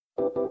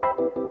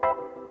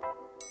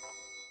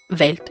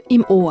Welt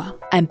im Ohr,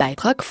 ein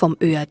Beitrag vom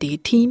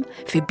ÖAD-Team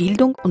für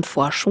Bildung und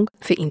Forschung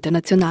für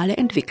internationale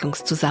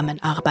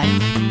Entwicklungszusammenarbeit.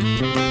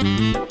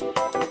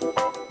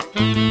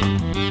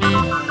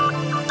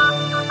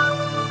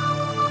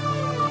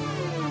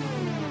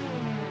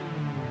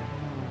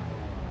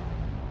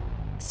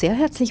 Sehr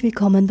herzlich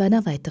willkommen bei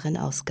einer weiteren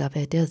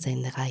Ausgabe der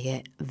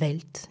Sendereihe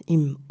Welt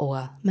im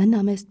Ohr. Mein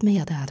Name ist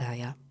Meyada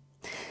Hadaya.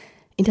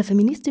 In der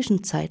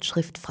feministischen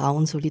Zeitschrift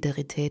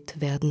Frauensolidarität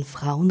werden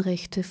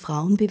Frauenrechte,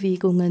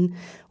 Frauenbewegungen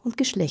und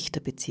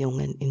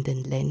Geschlechterbeziehungen in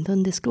den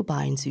Ländern des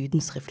globalen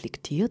Südens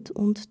reflektiert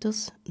und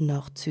das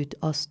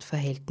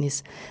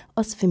Nord-Süd-Ost-Verhältnis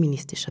aus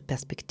feministischer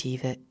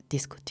Perspektive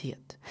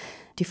diskutiert.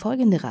 Die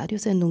folgende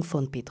Radiosendung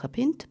von Petra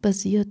Pint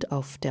basiert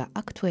auf der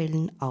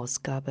aktuellen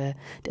Ausgabe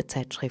der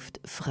Zeitschrift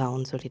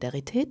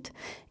Frauensolidarität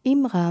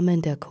im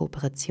Rahmen der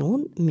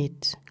Kooperation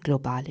mit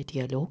Globale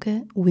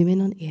Dialoge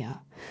Women on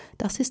Air.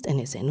 Das ist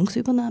eine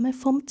Sendungsübernahme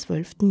vom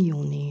 12.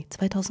 Juni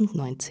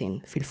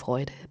 2019. Viel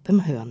Freude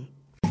beim Hören.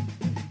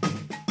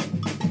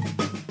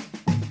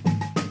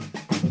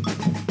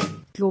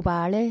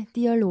 Globale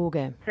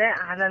Dialoge.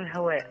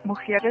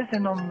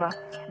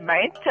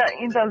 Mainzer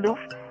in der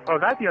Luft.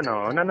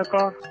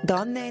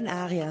 Donne in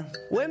Aria.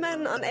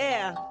 Women on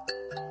Air.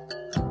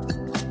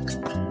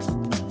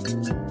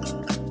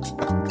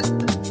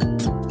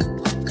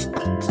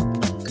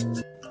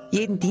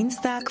 Jeden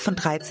Dienstag von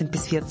 13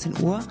 bis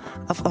 14 Uhr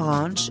auf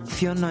Orange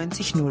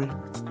 94.0.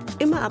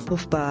 Immer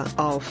abrufbar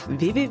auf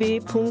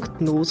www.noso.at.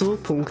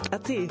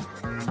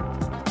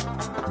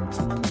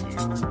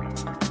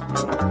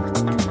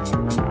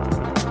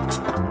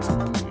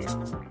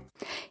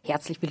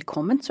 Herzlich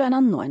willkommen zu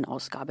einer neuen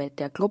Ausgabe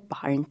der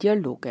Globalen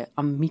Dialoge.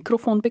 Am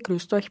Mikrofon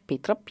begrüßt euch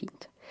Petra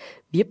Pint.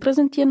 Wir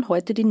präsentieren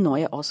heute die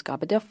neue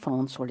Ausgabe der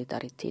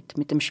Frauensolidarität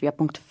mit dem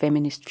Schwerpunkt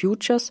Feminist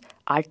Futures,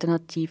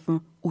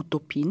 Alternativen,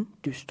 Utopien,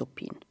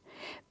 Dystopien.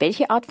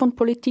 Welche Art von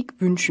Politik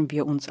wünschen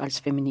wir uns als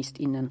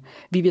FeministInnen?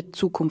 Wie wird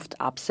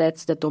Zukunft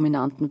abseits der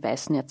dominanten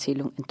weißen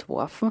Erzählung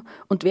entworfen?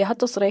 Und wer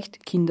hat das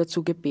Recht, Kinder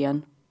zu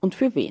gebären? Und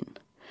für wen?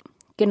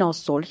 Genau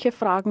solche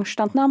Fragen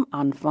standen am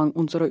Anfang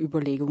unserer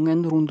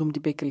Überlegungen rund um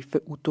die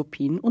Begriffe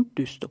Utopien und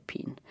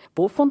Dystopien.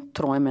 Wovon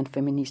träumen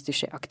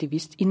feministische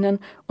AktivistInnen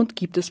und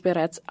gibt es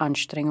bereits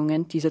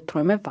Anstrengungen, diese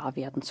Träume wahr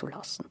werden zu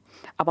lassen?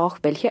 Aber auch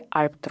welche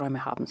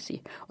Albträume haben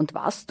sie? Und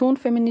was tun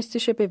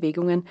feministische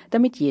Bewegungen,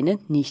 damit jene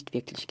nicht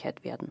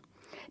Wirklichkeit werden?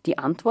 Die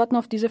Antworten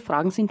auf diese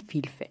Fragen sind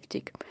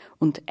vielfältig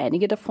und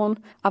einige davon,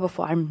 aber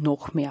vor allem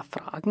noch mehr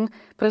Fragen,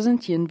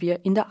 präsentieren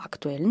wir in der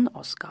aktuellen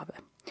Ausgabe.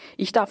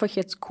 Ich darf euch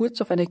jetzt kurz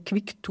auf eine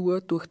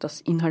Quick-Tour durch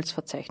das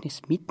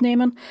Inhaltsverzeichnis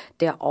mitnehmen.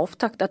 Der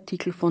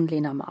Auftaktartikel von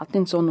Lena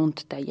Martinsson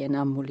und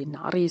Diana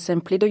Molinari ist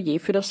ein Plädoyer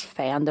für das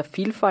Feiern der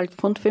Vielfalt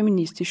von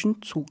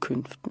feministischen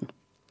Zukünften.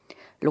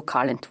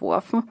 Lokal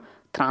entworfen,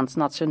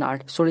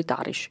 transnational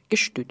solidarisch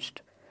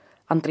gestützt.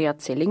 Andrea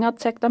Zellinger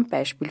zeigt am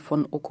Beispiel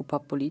von Ocupa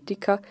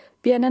Politica,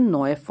 wie eine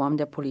neue Form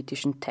der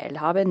politischen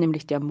Teilhabe,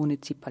 nämlich der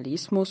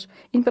Munizipalismus,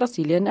 in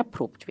Brasilien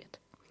erprobt wird.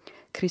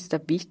 Christa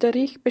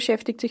Wichterich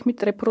beschäftigt sich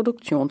mit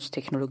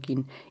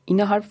Reproduktionstechnologien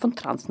innerhalb von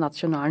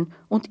transnationalen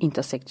und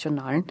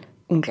intersektionalen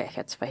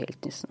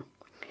Ungleichheitsverhältnissen.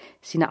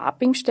 Sina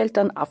Apping stellt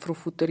dann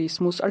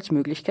Afrofuturismus als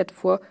Möglichkeit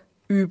vor,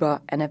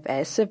 über eine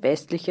weiße,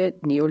 westliche,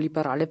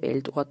 neoliberale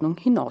Weltordnung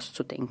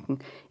hinauszudenken,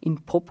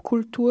 in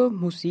Popkultur,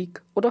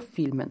 Musik oder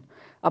Filmen,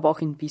 aber auch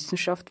in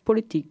Wissenschaft,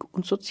 Politik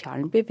und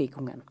sozialen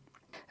Bewegungen.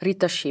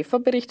 Rita Schäfer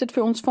berichtet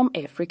für uns vom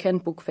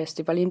African Book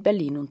Festival in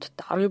Berlin und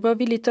darüber,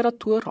 wie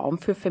Literatur Raum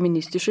für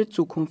feministische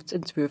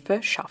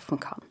Zukunftsentwürfe schaffen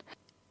kann.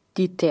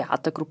 Die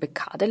Theatergruppe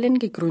Kardelen,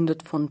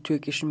 gegründet von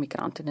türkischen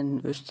Migrantinnen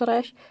in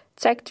Österreich,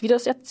 zeigt, wie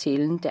das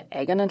Erzählen der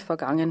eigenen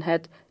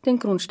Vergangenheit den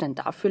Grundstein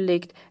dafür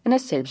legt, eine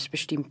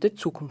selbstbestimmte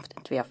Zukunft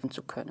entwerfen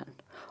zu können.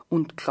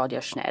 Und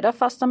Claudia Schneider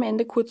fasst am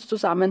Ende kurz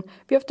zusammen,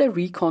 wie auf der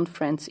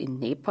Re-Conference in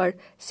Nepal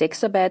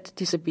Sexarbeit,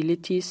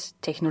 Disabilities,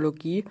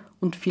 Technologie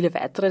und viele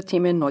weitere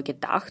Themen neu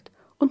gedacht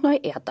und neu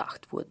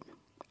erdacht wurden.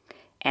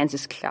 Eins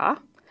ist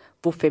klar,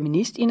 wo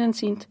FeministInnen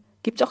sind,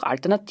 gibt es auch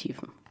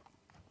Alternativen.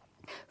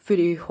 Für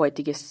die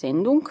heutige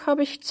Sendung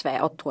habe ich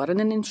 2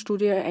 Autorinnen ins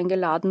Studio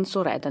eingeladen,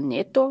 Zoraida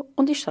Neto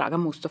und Ishraga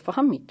Mustafa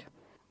Hamid.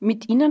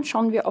 Mit ihnen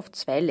schauen wir auf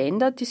 2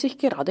 Länder, die sich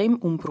gerade im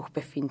Umbruch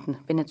befinden,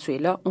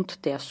 Venezuela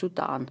und der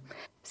Sudan.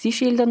 Sie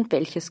schildern,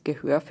 welches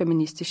Gehör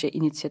feministische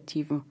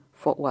Initiativen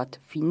vor Ort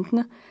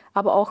finden,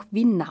 aber auch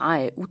wie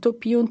nahe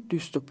Utopie und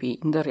Dystopie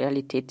in der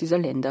Realität dieser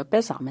Länder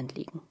beisammen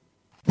liegen.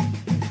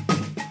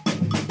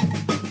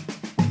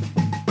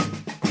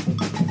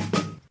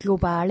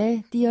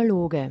 Globale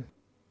Dialoge.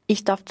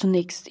 Ich darf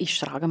zunächst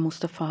Ishraga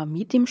Mustafa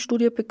Hamid im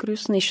Studio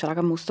begrüßen.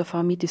 Ishraga Mustafa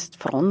Hamid ist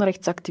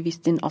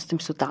Frauenrechtsaktivistin aus dem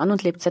Sudan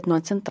und lebt seit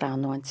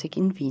 1993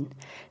 in Wien.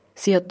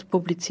 Sie hat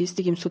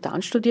Publizistik im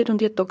Sudan studiert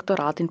und ihr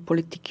Doktorat in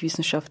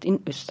Politikwissenschaft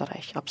in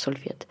Österreich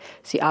absolviert.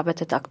 Sie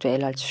arbeitet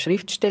aktuell als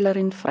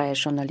Schriftstellerin, freie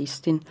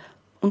Journalistin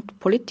und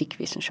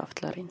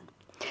Politikwissenschaftlerin.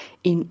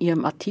 In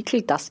ihrem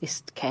Artikel »Das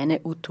ist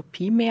keine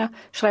Utopie mehr«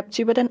 schreibt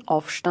sie über den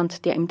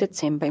Aufstand, der im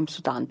Dezember im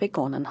Sudan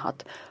begonnen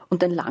hat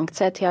und den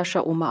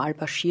Langzeitherrscher Omar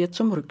al-Baschir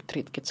zum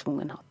Rücktritt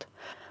gezwungen hat.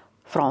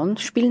 Frauen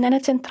spielen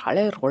eine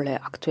zentrale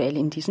Rolle aktuell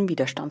in diesen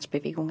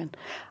Widerstandsbewegungen.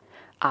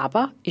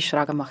 Aber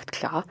Ishraga macht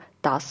klar,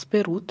 das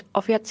beruht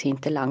auf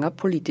jahrzehntelanger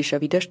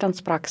politischer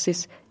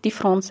Widerstandspraxis, die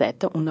Frauen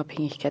seit der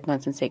Unabhängigkeit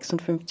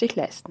 1956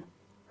 leisten.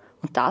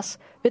 Und das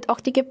wird auch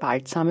die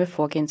gewaltsame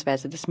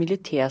Vorgehensweise des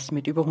Militärs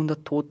mit über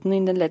 100 Toten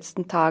in den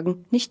letzten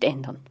Tagen nicht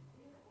ändern.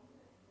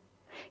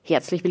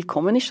 Herzlich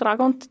willkommen,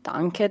 Ishraga, und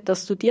danke,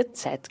 dass du dir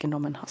Zeit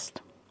genommen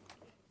hast.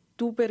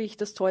 Du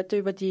berichtest heute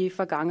über die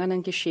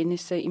vergangenen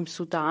Geschehnisse im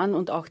Sudan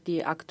und auch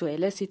die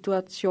aktuelle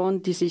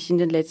Situation, die sich in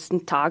den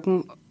letzten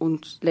Tagen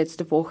und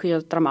letzte Woche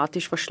ja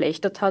dramatisch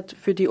verschlechtert hat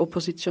für die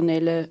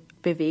oppositionelle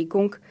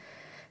Bewegung.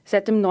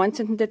 Seit dem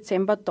 19.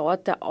 Dezember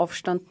dauert der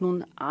Aufstand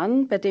nun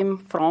an, bei dem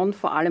Frauen,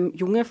 vor allem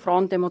junge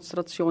Frauen,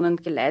 Demonstrationen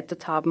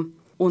geleitet haben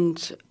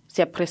und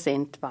sehr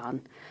präsent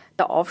waren.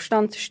 Der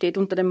Aufstand steht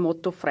unter dem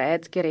Motto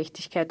Freiheit,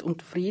 Gerechtigkeit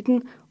und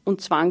Frieden und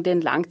zwang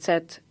den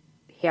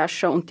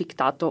Langzeitherrscher und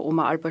Diktator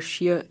Omar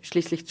al-Baschir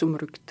schließlich zum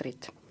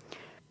Rücktritt.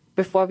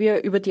 Bevor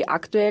wir über die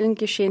aktuellen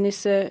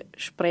Geschehnisse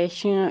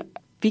sprechen,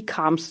 wie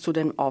kam es zu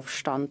dem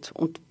Aufstand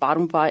und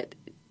warum war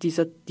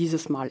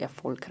dieses Mal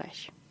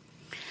erfolgreich?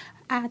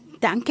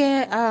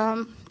 Danke,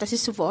 dass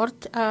ich zu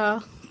Wort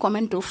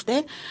kommen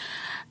durfte.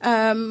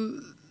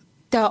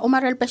 Der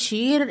Omar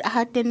al-Baschir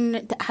hat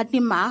die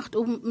Macht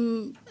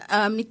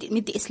mit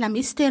den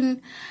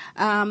Islamisten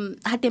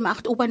hat die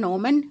Macht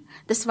übernommen.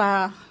 Das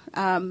war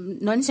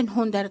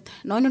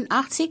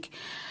 1989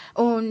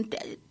 und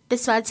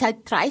das war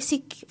seit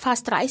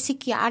fast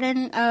 30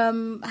 Jahren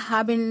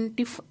haben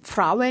die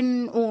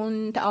Frauen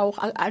und auch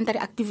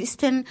andere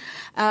Aktivisten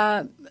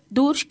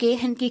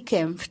durchgehend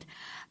gekämpft.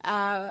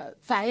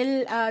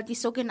 Weil die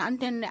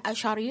sogenannten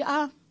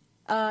Scharia,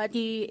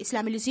 die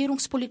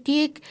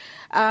Islamisierungspolitik,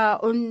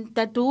 und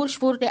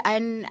dadurch wurde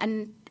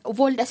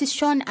obwohl das ist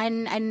schon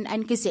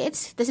ein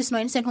Gesetz, das ist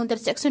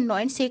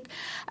 1996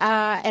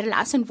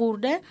 erlassen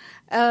wurde,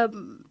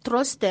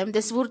 trotzdem,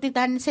 das wurde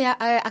dann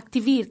sehr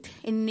aktiviert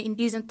in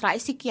diesen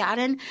 30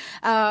 Jahren.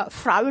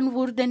 Frauen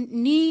wurden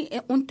nie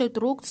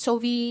unterdrückt,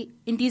 so wie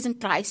in diesen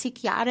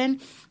 30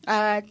 Jahren.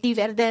 Die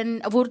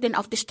wurden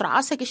auf die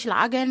Straße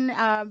geschlagen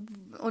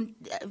und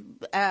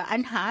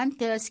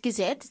anhand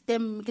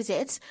dem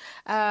Gesetz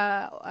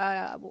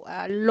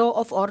Law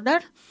of Order.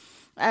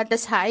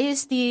 Das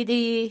heißt,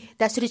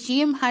 das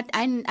Regime hat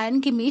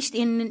eingemischt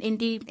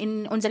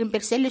in unserem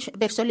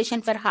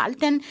persönlichen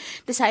Verhalten.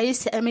 Das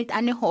heißt, mit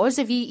einer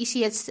Hose, wie ich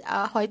jetzt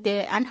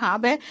heute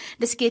anhabe,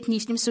 das geht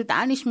nicht im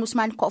Sudan. Ich muss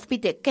meinen Kopf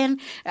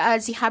bedecken.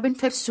 Sie haben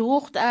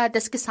versucht,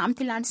 das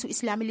gesamte Land zu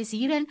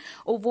islamisieren,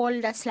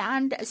 obwohl das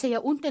Land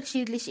sehr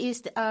unterschiedlich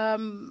ist.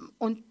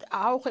 Und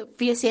auch,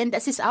 wir sehen,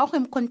 das ist auch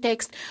im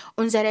Kontext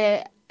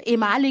unserer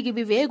ehemalige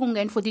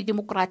Bewegungen für die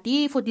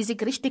Demokratie, für diese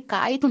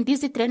Gerechtigkeit und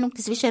diese Trennung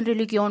zwischen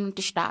Religion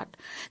und Staat.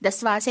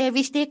 Das war sehr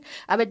wichtig,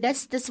 aber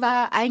das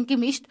war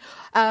eingemischt.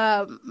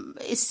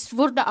 Es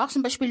wurde auch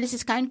zum Beispiel, das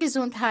ist kein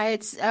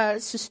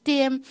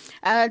Gesundheitssystem.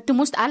 Du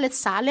musst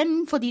alles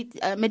zahlen für die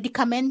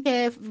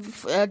Medikamente,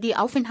 die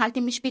Aufenthalte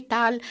im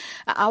Spital,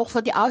 auch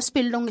für die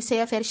Ausbildung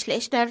sehr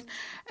verschlechtert.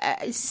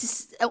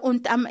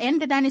 Und am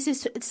Ende dann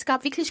es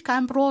gab wirklich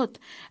kein Brot.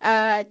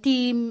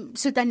 Die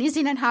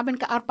Sudanesinnen haben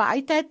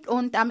gearbeitet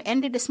und am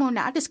Ende des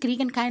Monats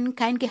kriegen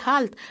kein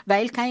Gehalt,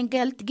 weil kein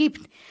Geld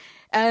gibt.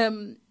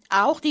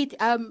 Auch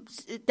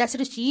das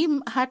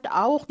Regime hat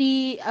auch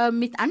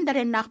mit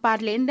anderen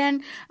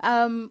Nachbarländern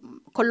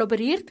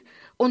kollaboriert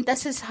und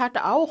hat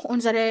auch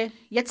unsere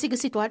jetzige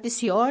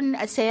Situation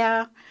hat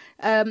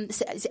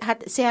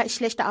sehr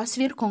schlechte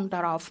Auswirkungen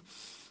darauf.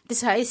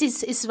 Das heißt,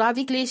 es war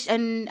wirklich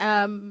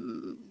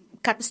eine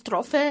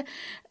Katastrophe.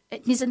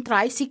 In diesen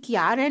 30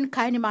 Jahren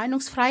keine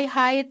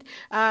Meinungsfreiheit,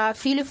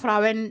 viele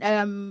Frauen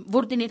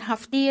wurden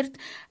inhaftiert,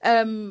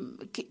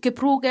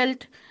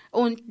 geprügelt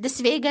und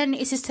deswegen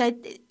ist es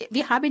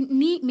wir haben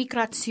nie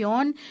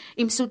Migration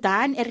im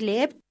Sudan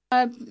erlebt.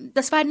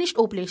 Das war nicht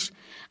üblich.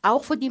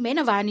 Auch für die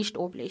Männer war nicht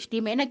üblich.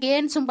 Die Männer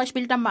gehen zum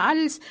Beispiel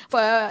damals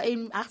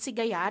in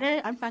 80er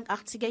Jahre, Anfang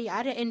 80er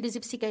Jahre, Ende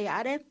 70er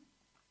Jahre,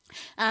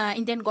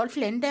 in den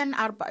Golfländern,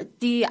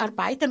 die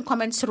Arbeiter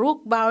kommen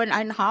zurück, bauen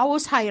ein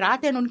Haus,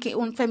 heiraten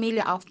und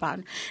Familie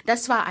aufbauen.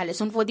 Das war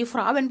alles. Und wo die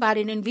Frauen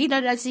waren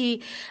entweder, dass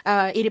sie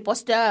ihre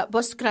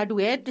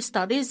Postgraduate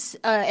Studies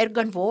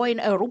irgendwo in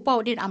Europa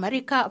oder in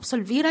Amerika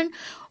absolvieren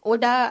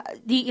oder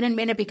die ihren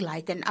Männer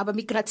begleiten. Aber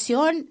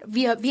Migration,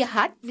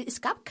 es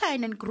gab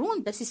keinen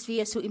Grund,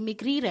 wir zu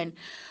immigrieren.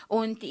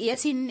 Und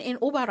jetzt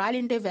überall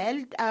in der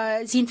Welt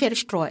sind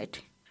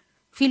verstreut.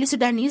 viele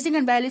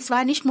Sudanesinnen, weil es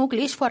war nicht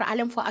möglich, vor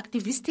allem für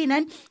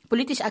Aktivistinnen,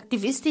 politische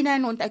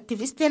Aktivistinnen und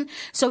Aktivisten,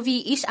 so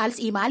wie ich als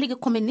ehemalige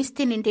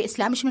Kommunistin in der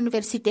Islamischen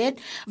Universität,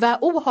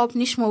 war überhaupt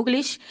nicht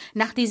möglich,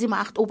 nach dieser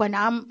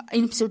Machtübernahme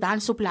im Sudan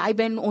zu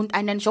bleiben und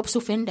einen Job zu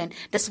finden.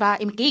 Das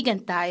war im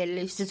Gegenteil.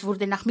 Es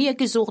wurde nach mir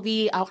gesucht,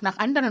 wie auch nach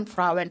anderen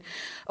Frauen.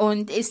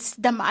 Und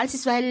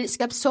weil es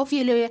gab so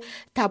viele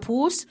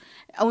Tabus,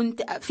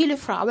 und viele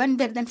Frauen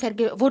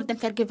wurden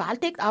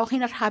vergewaltigt, auch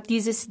innerhalb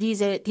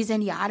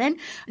diesen Jahren.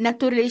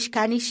 Natürlich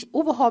kann ich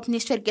überhaupt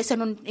nicht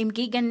vergessen und im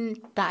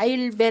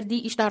Gegenteil werde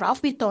ich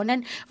darauf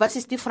betonen, was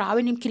es die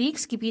Frauen im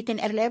Kriegsgebieten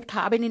erlebt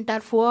haben, in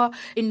Darfur,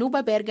 in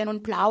Nuberbergen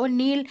und Blauen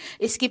Nil.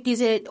 Es gibt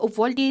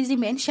obwohl diese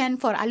Menschen,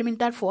 vor allem in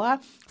Darfur,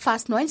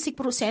 fast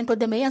 90%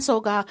 oder mehr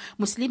sogar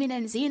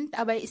Musliminnen sind,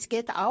 aber es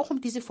geht auch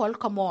um diese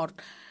Völkermord,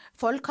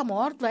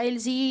 weil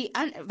sie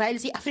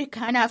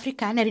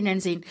Afrikanerinnen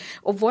sind.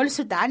 Obwohl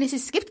Sudan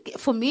es gibt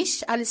für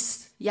mich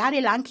als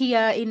jahrelang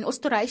hier in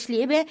Österreich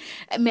lebe,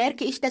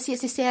 merke ich, dass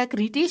es ist sehr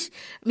kritisch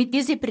mit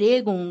dieser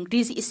Prägung,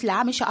 diese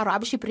islamische,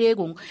 arabische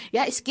Prägung.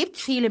 Ja, es gibt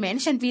viele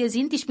Menschen,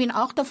 ich bin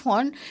auch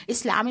davon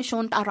islamisch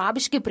und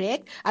arabisch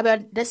geprägt, aber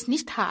das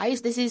nicht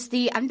heißt, dass es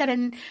die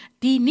anderen,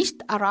 die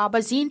nicht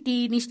Araber sind,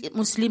 die nicht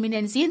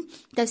Musliminnen sind,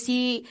 dass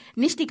sie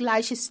nicht die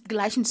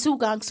gleichen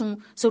Zugang zu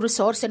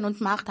Ressourcen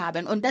und Macht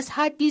haben. Und das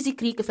hat diese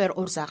Kriege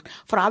verursacht.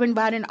 Frauen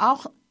waren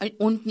auch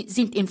und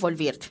sind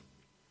involviert.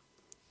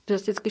 Du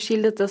hast jetzt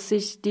geschildert, dass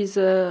sich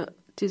dieser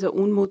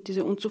Unmut,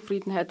 diese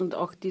Unzufriedenheit und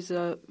auch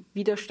dieser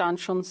Widerstand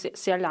schon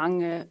sehr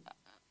lange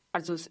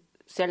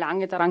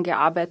daran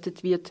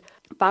gearbeitet wird.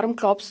 Warum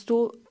glaubst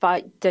du,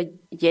 war der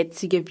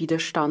jetzige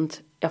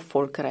Widerstand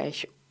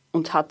erfolgreich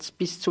und hat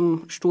bis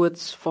zum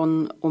Sturz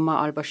von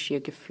Omar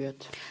al-Bashir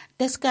geführt?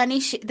 Das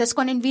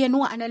können wir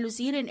nur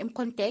analysieren im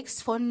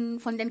Kontext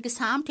von den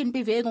gesamten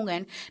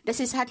Bewegungen.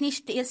 Hat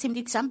nicht erst im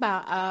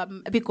Dezember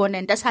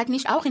begonnen. Das hat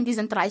nicht auch in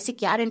diesen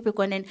 30 Jahren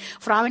begonnen.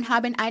 Frauen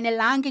haben eine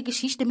lange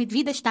Geschichte mit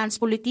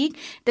Widerstandspolitik.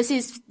 Das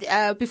ist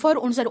bevor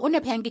unsere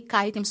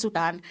Unabhängigkeit im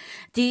Sudan.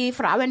 Die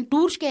Frauen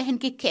durchgehend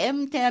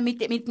gekämpft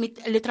mit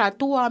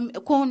Literatur,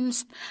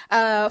 Kunst,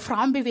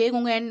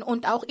 Frauenbewegungen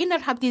und auch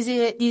innerhalb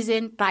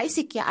diesen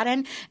 30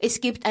 Jahren es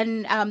gibt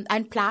eine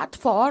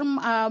Plattform,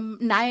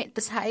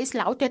 das heißt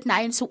lautet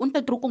Nein zur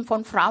Unterdrückung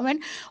von Frauen,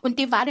 und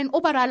die waren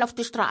überall auf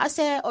der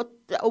Straße,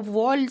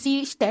 obwohl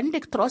sie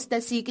ständig, trotz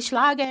dass sie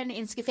geschlagen,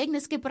 ins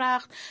Gefängnis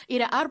gebracht,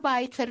 ihre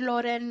Arbeit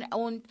verloren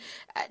und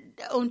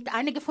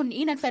einige von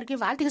ihnen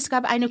vergewaltigt. Es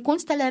gab eine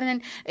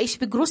Künstlerin, ich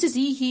begrüße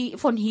sie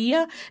von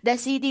hier,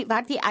 dass sie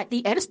war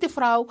die erste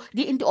Frau,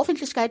 die in die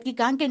Öffentlichkeit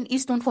gegangen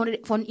ist und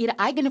von ihren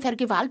eigenen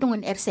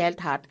Vergewaltigungen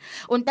erzählt hat.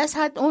 Und das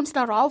hat uns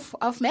darauf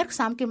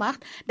aufmerksam gemacht,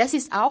 dass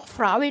es auch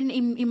Frauen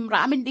im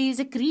Rahmen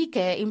dieser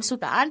Kriege im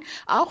Sudan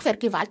auch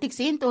vergewaltigt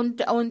sind,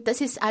 und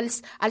das ist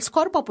als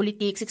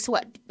Körperpolitik,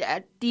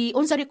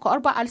 unsere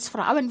Körper als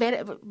Frauen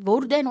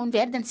wurden und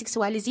werden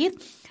sexualisiert,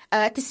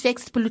 das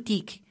wächst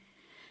Politik.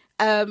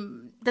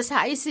 Das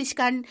heißt, ich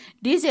kann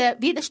diese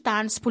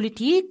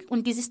Widerstandspolitik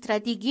und diese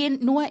Strategien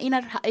nur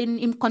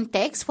im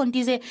Kontext von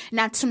diesen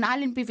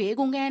nationalen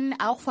Bewegungen,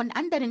 auch von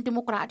anderen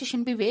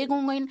demokratischen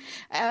Bewegungen,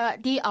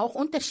 die auch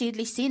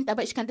unterschiedlich sind,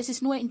 aber ich kann das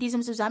ist nur in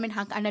diesem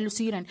Zusammenhang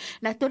analysieren.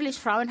 Natürlich,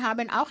 Frauen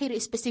haben auch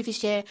ihre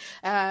spezifische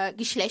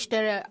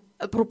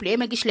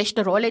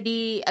Geschlechterrolle,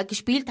 die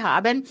gespielt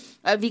haben.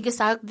 Wie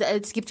gesagt,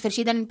 es gibt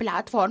verschiedene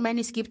Plattformen.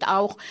 Es gibt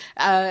auch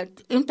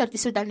unter die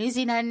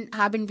Sudanesinnen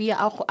haben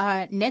wir auch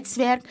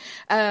Netzwerk.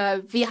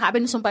 Wir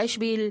haben zum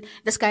Beispiel,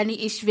 das kann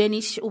ich, wenn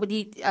ich über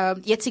die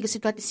jetzige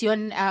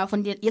Situation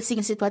von der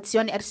jetzigen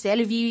Situation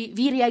erzähle,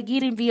 wie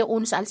reagieren wir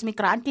uns als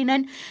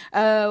Migrantinnen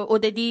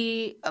oder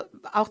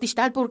auch die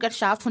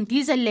Staatsbürgerschaft von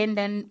diesen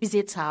Ländern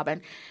Besitz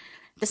haben.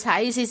 Das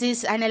heißt, es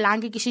ist eine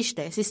lange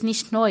Geschichte. Es ist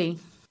nicht neu.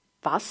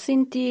 Was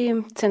sind die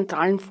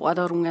zentralen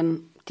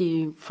Forderungen,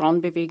 die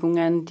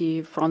Frauenbewegungen,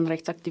 die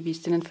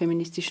Frauenrechtsaktivistinnen,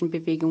 feministischen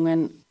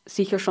Bewegungen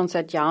sicher schon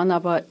seit Jahren,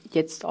 aber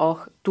jetzt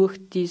auch durch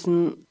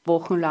diesen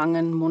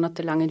wochenlangen,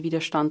 monatelangen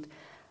Widerstand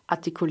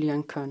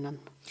artikulieren können?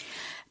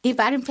 Die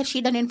waren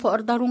verschiedene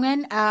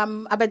Forderungen,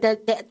 aber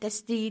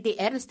die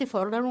erste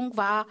Forderung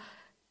war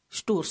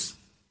Sturz.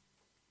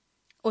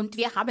 Und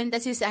wir haben,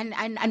 das ist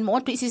ein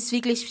Motto, es ist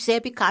wirklich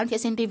sehr bekannt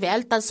jetzt in der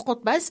Welt, das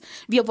Khutbas,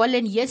 wir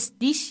wollen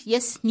dich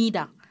jetzt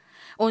nieder.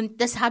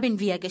 Und das haben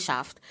wir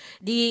geschafft.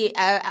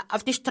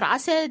 Auf der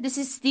Straße, das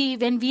ist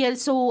wenn wir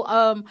so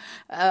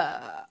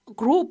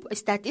grob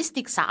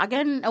Statistik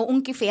sagen,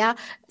 ungefähr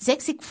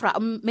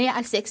mehr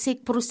als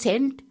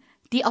 60%,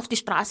 die auf der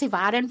Straße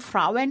waren,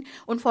 Frauen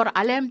und vor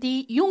allem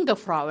die jungen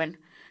Frauen.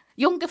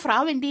 junge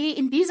Frauen, die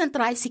in diesen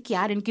 30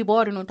 Jahren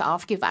geboren und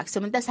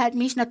aufgewachsen. Und das hat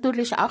mich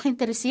natürlich auch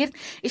interessiert.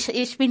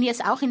 Ich bin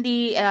jetzt auch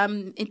mit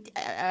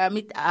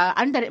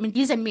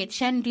diesen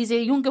Mädchen, diese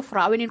junge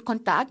Frauen in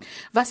Kontakt.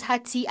 Was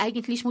hat sie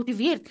eigentlich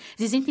motiviert?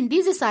 Sie sind in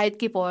dieser Zeit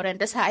geboren.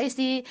 Das heißt,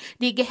 die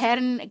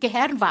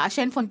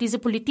Gehirnwaschen von dieser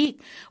Politik.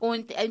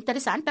 Und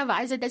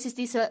interessanterweise, dass es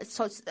diese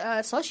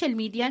Social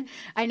Media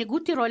eine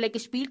gute Rolle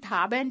gespielt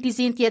haben. Die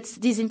sind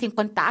in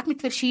Kontakt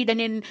mit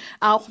verschiedenen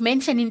auch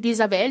Menschen in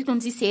dieser Welt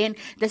und sie sehen,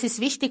 das ist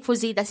wichtig für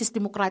sie, dass sie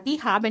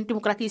Demokratie haben.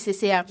 Demokratie ist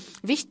sehr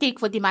wichtig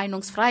für die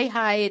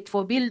Meinungsfreiheit,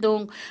 für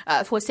Bildung,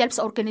 für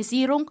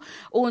Selbstorganisierung.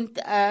 Und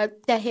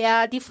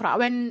daher, die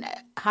Frauen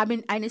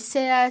haben eine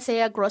sehr,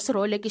 sehr große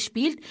Rolle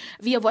gespielt.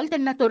 Wir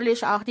wollten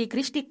natürlich auch die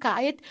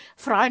Gerechtigkeit.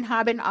 Frauen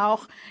haben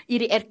auch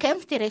ihre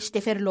erkämpften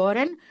Rechte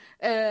verloren.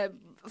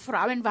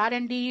 Frauen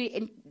waren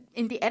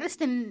in die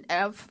ersten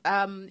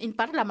im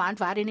Parlament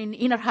waren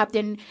innerhalb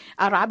den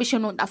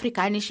arabischen und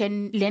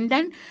afrikanischen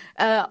Ländern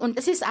und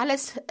es ist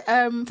alles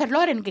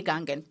verloren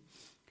gegangen.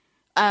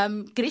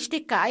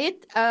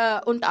 Gerechtigkeit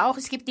und auch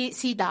es gibt die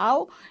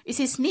CEDAW, es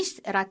ist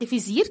nicht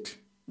ratifiziert.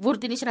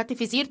 Wurde nicht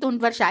ratifiziert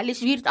und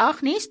wahrscheinlich wird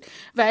auch nicht,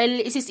 weil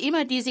es ist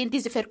immer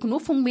diese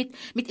Verknüpfung mit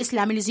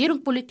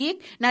Islamisierung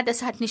Politik. Na,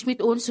 das hat nicht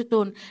mit uns zu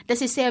tun.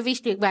 Das ist sehr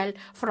wichtig, weil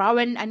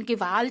Frauen an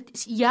Gewalt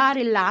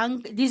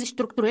jahrelang diese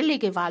strukturelle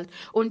Gewalt.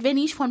 Und wenn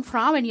ich von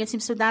Frauen jetzt im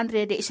Sudan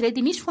rede, ich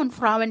rede nicht von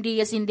Frauen, die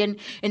jetzt in den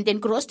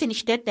größten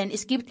Städten.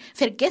 Es gibt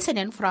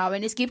vergessene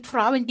Frauen. Es gibt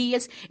Frauen, die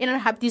jetzt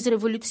innerhalb dieser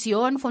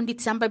Revolution von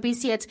Dezember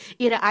bis jetzt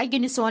ihre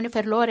eigene Zone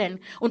verloren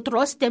und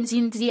trotzdem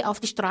sind sie auf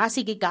die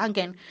Straße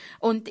gegangen.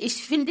 Und ich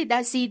finde,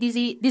 dass sie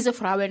diese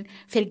Frauen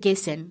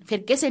vergessen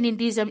in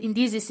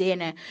dieser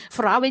Szene.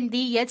 Frauen,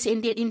 die jetzt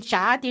in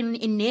Tschad,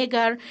 in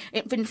Niger,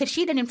 in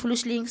verschiedenen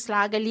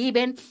Flüchtlingslagern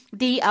leben,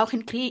 die auch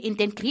in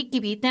den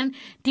Krieggebieten,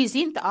 die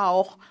sind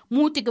auch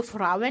mutige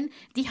Frauen,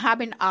 die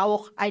haben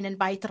auch einen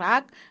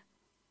Beitrag,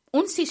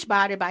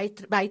 unsichtbare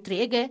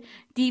Beiträge,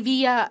 die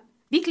wir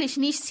wirklich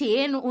nicht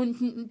sehen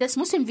und das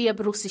müssen wir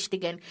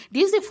berücksichtigen.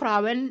 Diese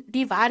Frauen,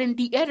 die waren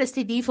die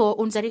Ersten, die für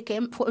unsere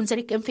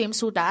Kämpfe im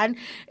Sudan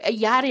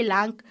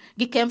jahrelang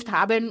gekämpft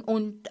haben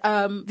und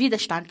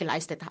Widerstand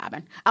geleistet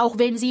haben, auch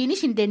wenn sie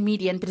nicht in den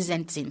Medien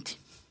präsent sind.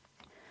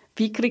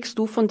 Wie kriegst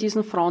du von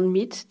diesen Frauen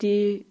mit,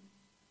 die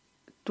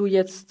du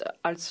jetzt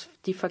als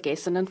die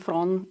vergessenen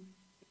Frauen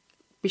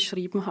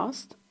beschrieben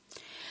hast?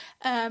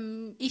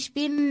 Ich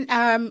bin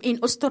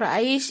in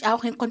Österreich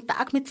auch in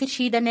Kontakt mit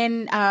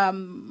verschiedenen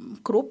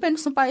Gruppen,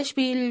 zum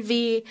Beispiel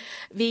wie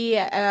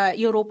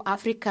Europe,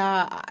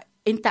 Afrika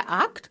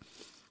Interact.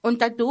 Und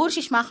dadurch,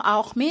 ich mache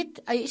auch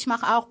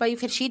bei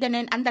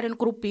verschiedenen anderen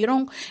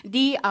Gruppierungen,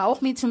 die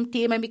auch mit zum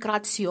Thema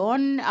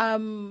Migration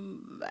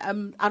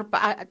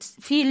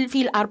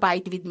viel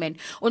Arbeit widmen.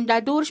 Und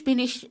dadurch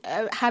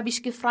habe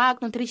ich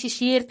gefragt und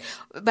recherchiert,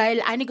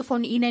 weil einige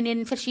von ihnen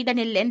in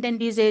verschiedenen Ländern,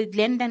 diese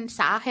Länder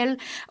Sahel,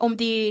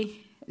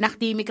 nach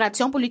die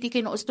Migrationspolitik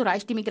in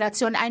Österreich, die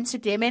Migration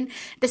einzudämmen,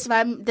 das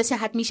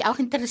hat mich auch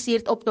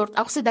interessiert, ob dort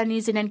auch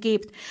Sudanesinnen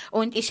gibt.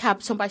 Und ich habe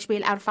zum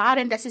Beispiel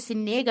erfahren, dass es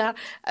in Niger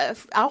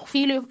auch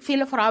viele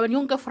Frauen,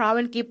 junge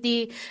Frauen gibt,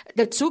 die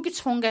dazu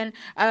gezwungen,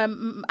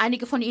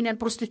 einige von ihnen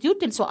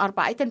Prostituierten zu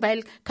arbeiten,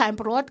 weil kein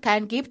Brot,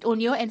 kein gibt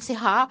und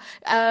UNCH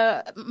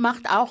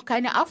macht auch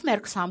keine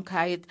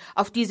Aufmerksamkeit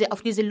auf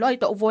diese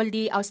Leute, obwohl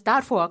die aus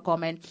Darfur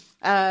kommen.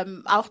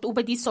 Auch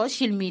über die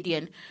Social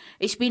Medien.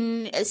 Ich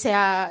bin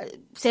sehr,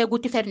 sehr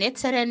gute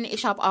Vernetzerin.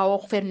 Ich habe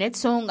auch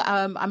Vernetzung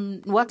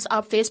am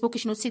WhatsApp, Facebook.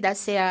 Ich nutze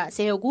das sehr,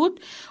 sehr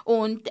gut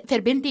und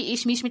verbinde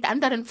ich mich mit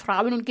anderen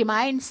Frauen und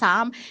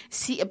gemeinsam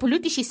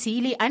politische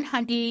Ziele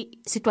anhand der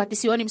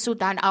Situation im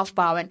Sudan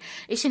aufbauen.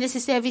 Ich finde, es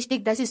ist sehr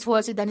wichtig, dass es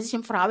für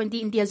sudanesische Frauen, die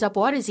in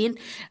Diaspora sind,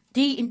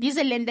 die in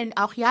diesen Ländern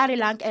auch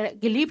jahrelang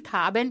gelebt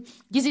haben,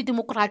 diese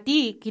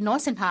Demokratie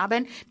genossen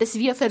haben, dass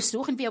wir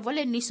versuchen, wir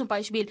wollen nicht zum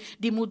Beispiel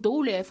die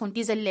Module von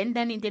diesen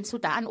Ländern im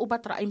Sudan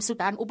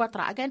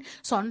übertragen,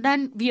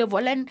 sondern wir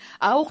wollen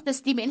auch,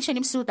 dass die Menschen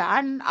im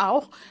Sudan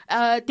auch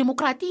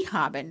Demokratie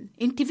haben,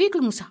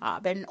 Entwicklung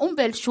haben,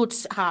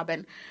 Umweltschutz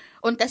haben.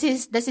 Und das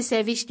ist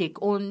sehr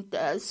wichtig. Und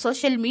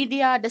Social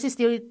Media, das ist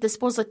das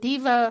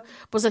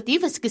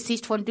positives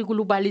Gesicht von der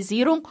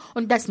Globalisierung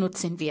und das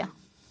nutzen wir.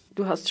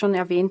 Du hast schon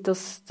erwähnt,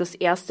 dass das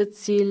erste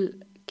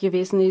Ziel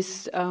gewesen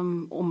ist,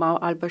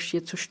 Omar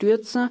al-Bashir zu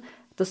stürzen.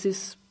 Das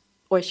ist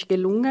euch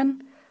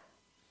gelungen.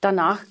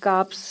 Danach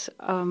gab es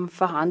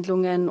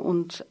Verhandlungen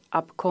und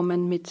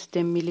Abkommen mit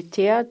dem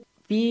Militär.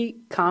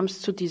 Wie kam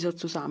es zu dieser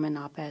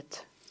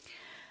Zusammenarbeit?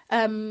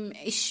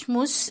 Ich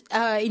muss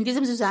in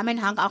diesem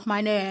Zusammenhang auch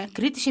meine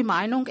kritische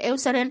Meinung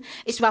äußern.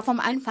 Ich war vom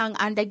Anfang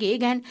an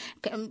dagegen.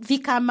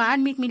 Wie kann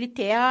man mit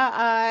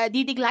Militär,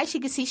 die gleiche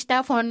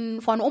Gesichter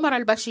von Omar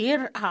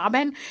al-Bashir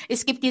haben?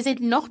 Es gibt es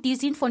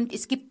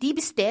gibt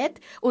Deep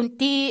State und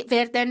die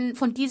werden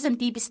von diesem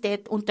Deep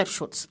State unter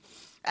Schutz.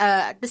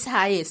 Das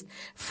heißt,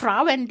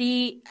 Frauen,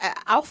 die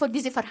auch von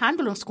diesem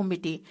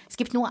Verhandlungskomitee, es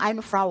gibt nur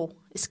eine Frau.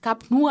 Es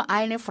gab nur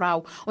eine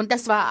Frau. Und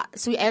das war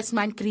zuerst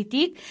meine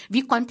Kritik.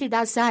 Wie konnte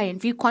das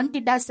sein? Wie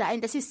konnte das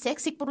sein? Das ist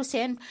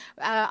 60%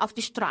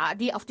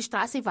 die auf die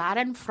Straße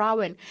waren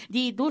Frauen,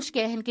 die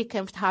durchgehend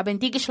gekämpft haben,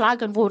 die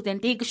geschlagen wurden,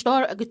 die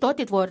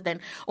getötet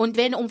wurden. Und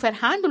wenn um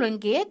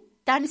Verhandlungen geht,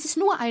 dann ist es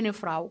nur eine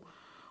Frau.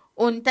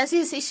 Und das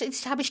ist,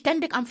 ich habe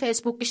ständig am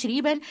Facebook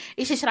geschrieben.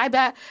 Ich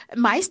schreibe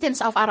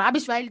meistens auf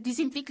Arabisch, weil die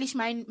sind wirklich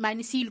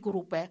meine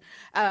Zielgruppe.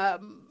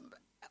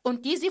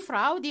 Und diese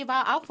Frau, die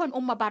war auch von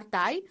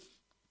Umma-Partei,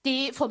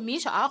 die für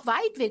mich auch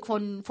weit weg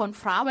von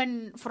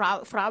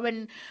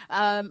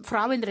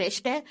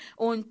Frauenrechte,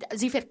 und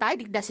sie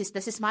verteidigt das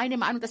ist meine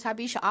Meinung, das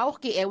habe ich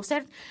auch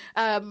geäußert.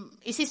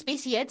 Es ist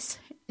bis jetzt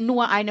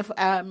nur eine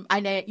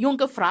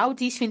junge Frau,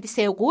 die ich finde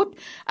sehr gut,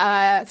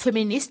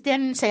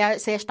 Feministin, sehr,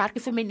 sehr starke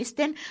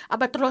Feministin,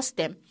 aber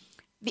trotzdem.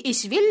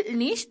 Ich will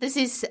nicht, dass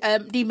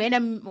die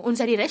Männer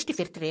unsere Rechte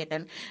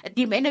vertreten.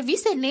 Die Männer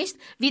wissen nicht,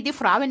 wie die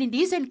Frauen in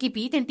diesen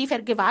Gebieten, die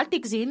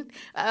vergewaltigt sind,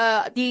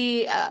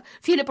 die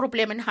viele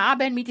Probleme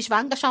haben mit der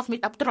Schwangerschaft,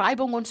 mit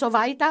Abtreibung und so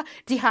weiter,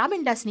 die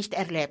haben das nicht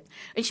erlebt.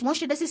 Ich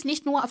möchte, dass es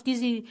nicht nur auf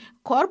diese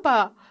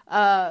Körper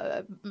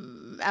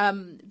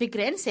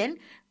begrenzen,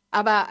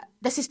 aber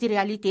das ist die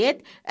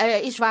Realität.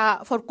 Ich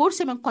war vor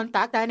kurzem in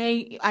Kontakt, eine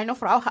junge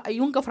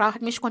Frau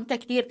hat mich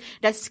kontaktiert,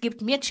 dass es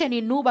gibt Mädchen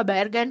in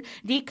Nuberbergen,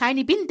 die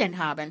keine Binden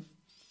haben.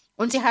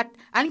 Und sie hat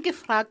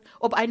angefragt,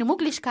 ob eine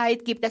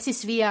Möglichkeit gibt,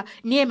 dass wir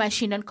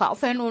Nähmaschinen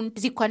kaufen und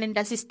sie können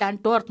das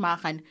dann dort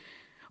machen.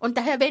 Und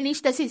daher, wenn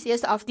ich das ist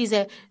jetzt auf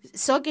diese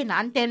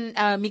sogenannten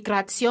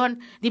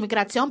die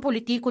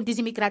Migrationpolitik und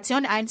diese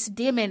Migration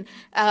einzudämmen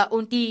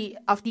und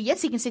auf die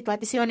jetzigen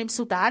Situation im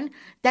Sudan,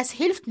 das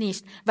hilft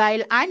nicht,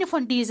 weil eine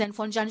von diesen,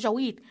 von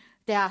Janjaweed,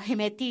 der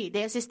Hemeti,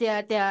 das ist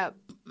der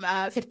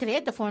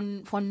Vertreter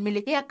von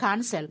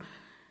Militärkanzler,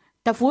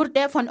 da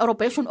wurde von der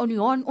Europäischen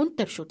Union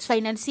Unterschutz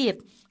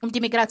finanziert, um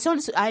die Migration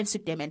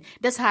einzudämmen.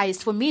 Das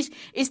heißt, für mich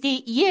ist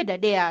jeder,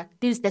 der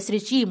das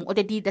Regime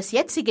oder das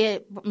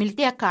jetzige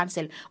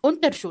Militärkanzler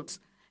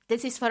Unterschutz,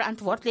 das ist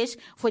verantwortlich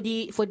für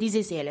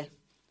diese Seele,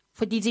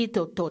 für diese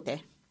Tote.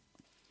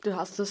 Du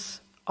hast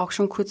es auch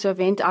schon kurz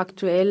erwähnt.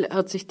 Aktuell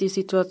hat sich die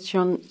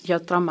Situation ja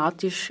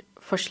dramatisch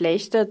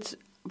verschlechtert,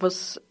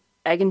 was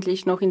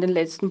eigentlich noch in den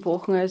letzten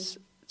Wochen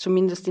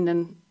zumindest in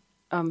den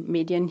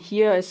Medien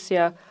hier als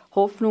sehr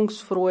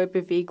hoffnungsfrohe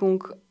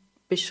Bewegung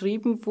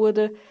beschrieben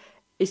wurde,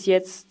 ist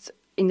jetzt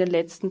in den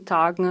letzten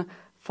Tagen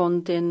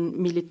von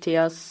den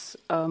Militärs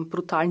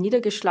brutal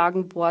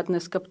niedergeschlagen worden.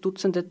 Es gab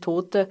Dutzende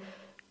Tote.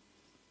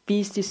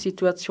 Wie ist die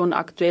Situation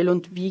aktuell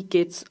und wie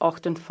geht es auch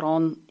den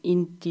Frauen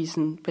in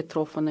diesen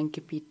betroffenen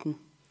Gebieten?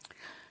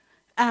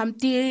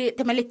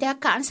 Der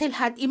Militärkanzler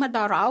hat immer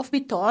darauf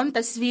betont,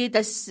 dass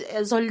das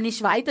soll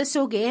nicht weiter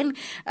so gehen,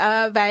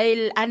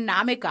 weil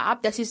Annahme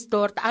gab, dass es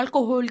dort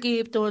Alkohol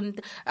gibt und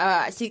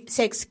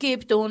Sex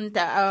gibt und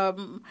bla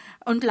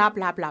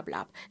bla bla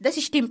bla.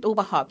 Das stimmt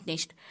überhaupt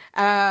nicht.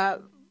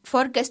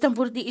 Vorgestern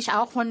wurde ich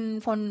auch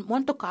von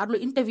Monte Carlo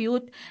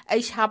interviewt.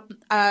 Ich habe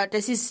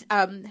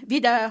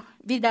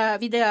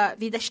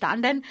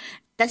widerstanden,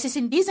 dass es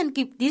in diesem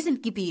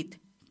Gebiet,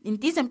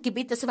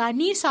 das war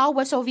nie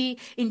sauber, so wie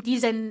in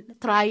diesen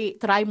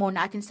drei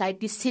Monaten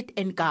Zeit, die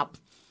Sit-in gab.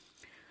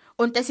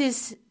 Und das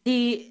ist,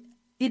 die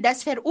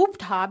das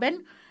verübt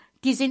haben,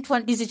 die sind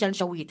von diesen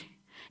Janjaweed.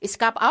 Es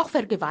gab auch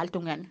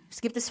Vergewaltigungen. Es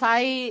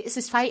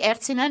ist zwei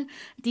Ärztinnen,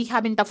 die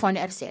haben davon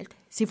erzählt.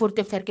 Sie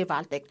wurden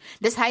vergewaltigt.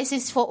 Das heißt,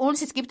 es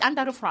gibt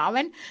andere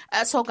Frauen,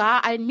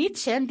 sogar ein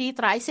Mädchen, die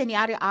 13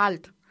 Jahre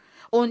alt.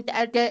 Und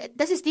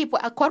das ist die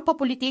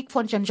Körperpolitik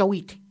von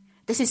Janjaweed.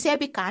 Das ist sehr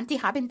bekannt.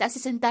 Die haben das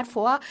in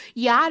Darfur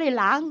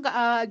jahrelang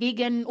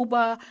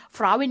gegenüber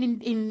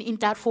Frauen in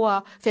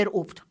Darfur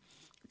verübt.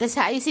 Das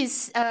heißt,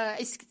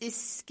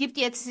 es gibt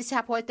jetzt, ich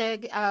habe heute,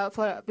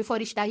 bevor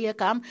ich da hier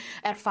kam,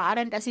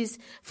 erfahren, dass es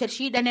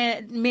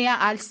verschiedene, mehr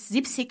als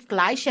 70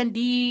 Leichen,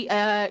 die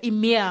im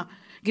Meer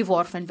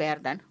geworfen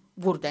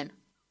wurden.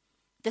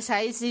 Das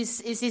heißt,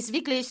 es ist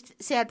wirklich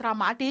sehr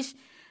dramatisch,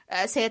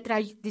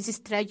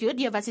 diese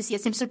Tragödie, was ist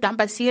jetzt im Sudan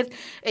passiert.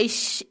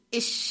 Ich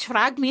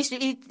frage mich,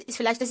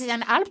 vielleicht das ist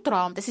ein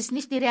Albtraum, das ist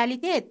nicht die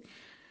Realität.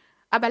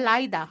 Aber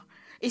leider.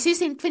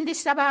 Finde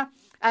ich aber,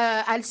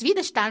 als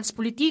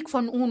Widerstandspolitik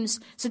von uns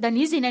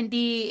Sudanesinnen,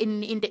 die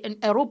in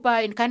Europa,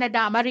 in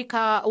Kanada,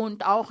 Amerika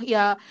und auch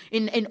hier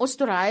in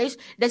Österreich,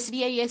 dass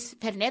wir jetzt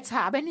vernetzt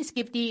haben. Es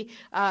gibt die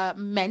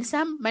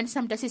Mensam,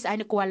 das ist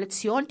eine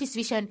Koalition, die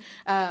zwischen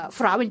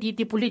Frauen,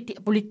 die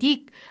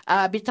Politik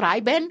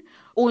betreiben,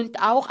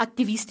 und auch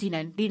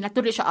Aktivistinnen, die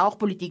natürlich auch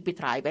Politik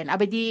betreiben,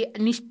 aber die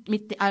nicht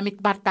mit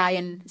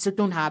Parteien zu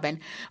tun haben.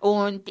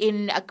 Und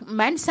in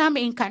Mensam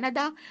in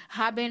Kanada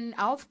haben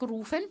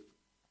aufgerufen,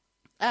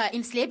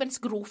 ins Leben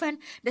gerufen,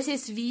 dass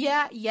wir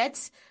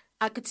jetzt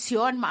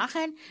Aktion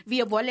machen.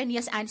 Wir wollen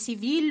jetzt eine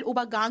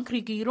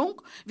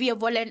Zivilübergangsregierung.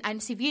 Wir wollen eine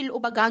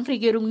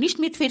Zivilübergangsregierung nicht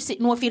mit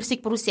nur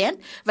 40%,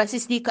 was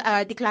ist die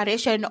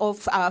Declaration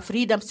of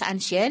Freedom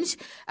and Change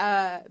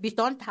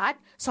betont hat,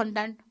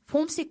 sondern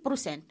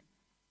 50%.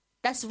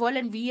 Das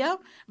wollen wir,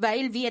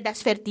 weil wir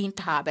das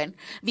verdient haben.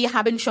 Wir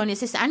haben schon,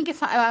 es ist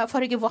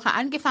vorige Woche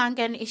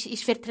angefangen,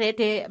 ich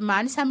vertrete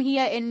Mansam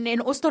hier in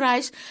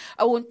Österreich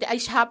und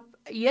ich habe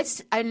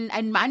jetzt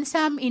ein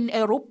Mansam in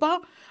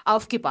Europa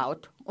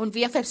aufgebaut. Und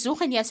wir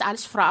versuchen jetzt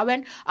als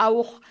Frauen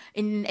auch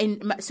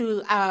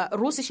zu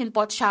russischen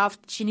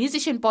Botschaft,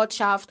 chinesischen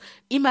Botschaft,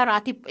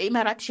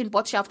 emiratischen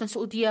Botschaft und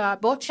Saudier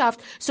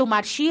Botschaft zu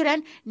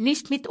marschieren,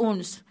 nicht mit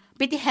uns.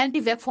 Bitte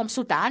Hände weg vom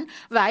Sudan,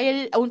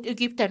 und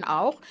Ägypten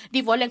auch,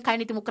 die wollen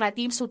keine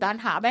Demokratie im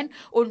Sudan haben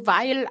und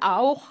weil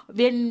auch,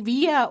 wenn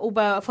wir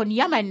von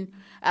Jemen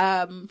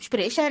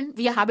sprechen,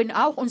 wir haben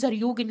auch unsere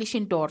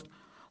Jugendlichen dort.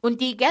 Und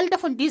die Gelder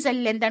von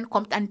diesen Ländern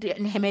kommt an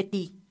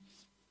Hemeti,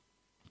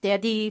 der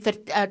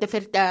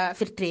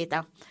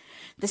Vertreter.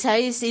 Das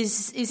heißt,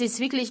 es ist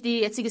wirklich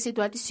die jetzige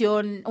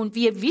Situation und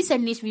wir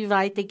wissen nicht, wie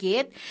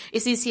weitergeht.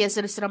 Es ist jetzt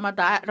das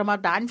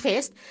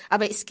Ramadan-Fest,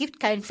 aber es gibt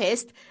kein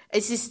Fest.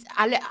 Es ist,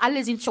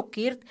 alle sind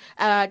schockiert.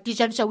 Die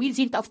Janjaweed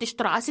sind auf der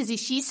Straße, sie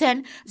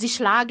schießen, sie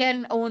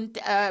schlagen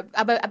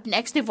aber ab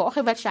nächste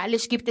Woche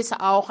wahrscheinlich gibt es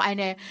auch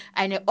eine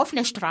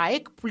offene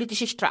Streik,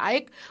 politische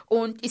Streik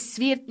und es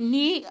wird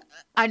nie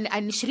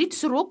ein Schritt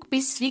zurück,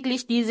 bis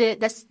wirklich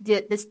das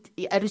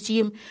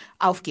Regime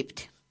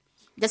aufgibt.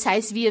 Das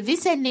heißt, wir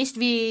wissen nicht,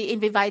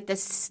 inwieweit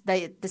das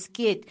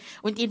geht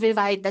und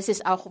inwieweit das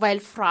ist auch, weil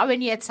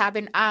Frauen jetzt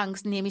haben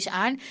Angst, nehme ich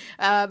an,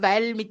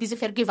 weil mit dieser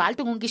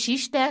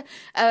Vergewaltigungsgeschichte,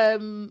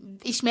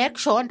 ich merke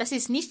schon, dass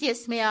es nicht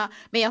jetzt mehr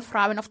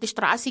Frauen auf die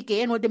Straße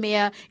gehen oder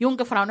mehr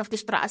junge Frauen auf die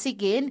Straße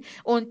gehen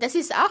und das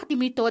ist auch die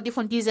Methode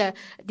von diese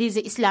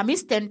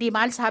Islamisten, die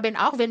damals haben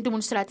auch, wenn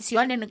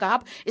Demonstrationen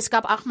gab, es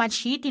gab auch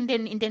Manschid in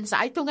den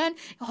Zeitungen,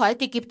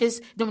 heute gibt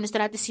es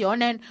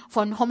Demonstrationen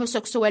von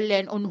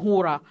Homosexuellen und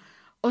Hura.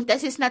 Und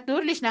das ist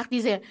natürlich nach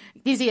dieser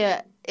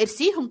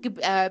Erziehung,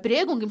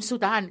 Prägung im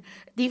Sudan.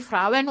 Die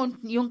Frauen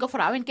und junge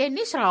Frauen gehen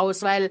nicht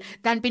raus, weil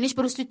dann bin ich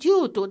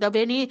Prostitut oder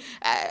wenn ich,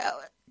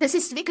 das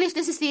ist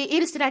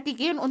ihre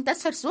Strategien und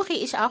das versuche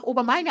ich auch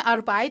über meine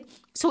Arbeit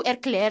zu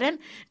erklären.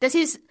 Das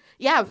ist,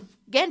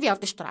 gehen wir auf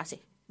die Straße.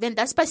 Wenn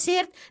das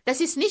passiert,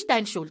 das ist nicht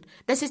deine Schuld.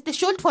 Das ist die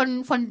Schuld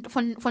von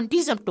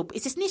diesem Club.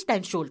 Es ist nicht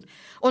deine Schuld.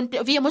 Und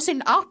wir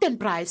müssen auch den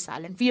Preis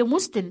zahlen. Wir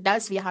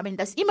haben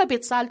das immer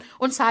bezahlt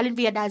und zahlen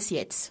wir das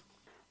jetzt.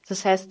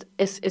 Das heißt,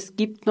 es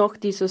gibt noch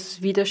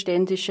dieses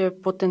widerständische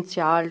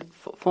Potenzial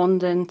von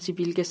den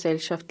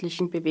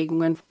zivilgesellschaftlichen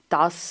Bewegungen,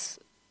 dass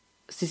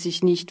sie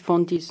sich nicht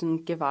von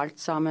diesen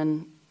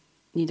gewaltsamen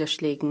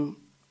Niederschlägen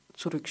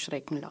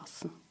zurückschrecken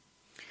lassen.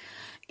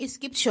 Es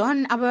gibt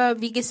schon,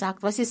 aber wie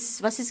gesagt, was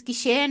ist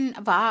geschehen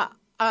war,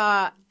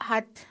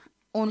 hat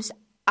uns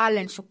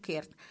allen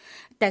schockiert.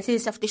 Das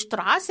ist auf der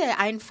Straße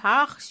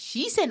einfach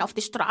schießen auf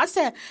der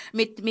Straße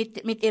mit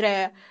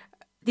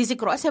diese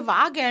großen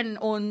Wagen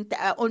und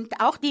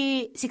auch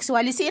die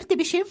sexualisierte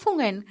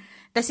Beschimpfungen.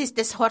 Das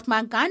hört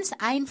man ganz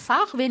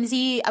einfach, wenn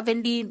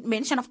die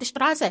Menschen auf der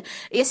Straße.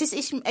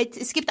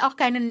 Es gibt auch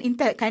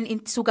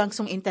keinen Zugang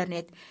zum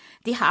Internet.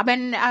 Die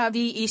haben,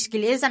 wie ich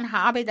gelesen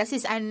habe, das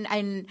ist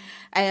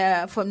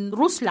von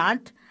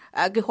Russland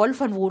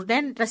geholfen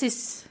worden. Das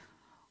ist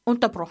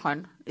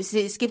unterbrochen.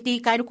 Es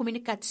gibt keine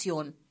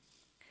Kommunikation.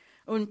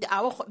 Und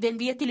auch wenn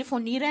wir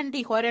telefonieren,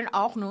 die hören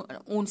auch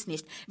uns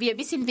nicht. Wir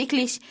wissen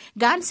wirklich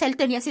ganz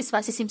selten,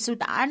 was es im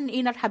Sudan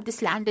innerhalb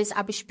des Landes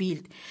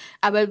abspielt.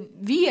 Aber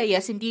wir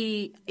jetzt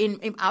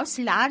im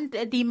Ausland,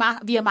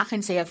 wir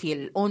machen sehr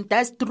viel. Und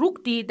das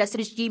druckt das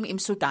Regime im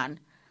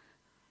Sudan.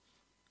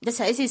 Das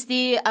heißt,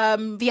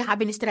 wir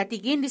haben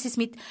Strategien, das ist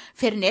mit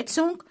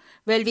Vernetzung,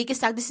 weil wie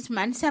gesagt, das ist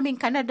Mansam in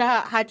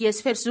Kanada hat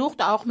jetzt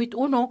versucht, auch mit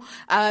UNO,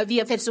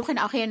 wir versuchen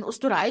auch hier in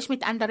Österreich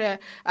mit anderen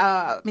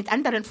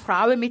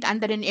Frauen, mit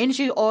anderen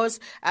NGOs,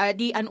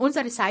 die an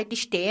unserer Seite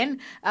stehen,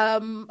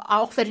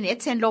 auch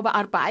vernetzen,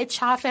 Lobbyarbeit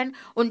schaffen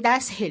und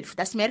das hilft,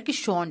 das merke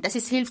ich schon, das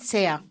hilft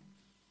sehr.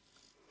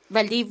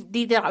 Weil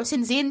die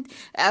draußen sind,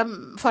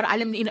 vor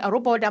allem in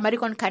Europa oder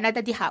Amerika und Kanada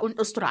und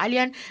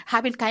Australien,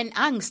 haben keine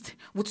Angst.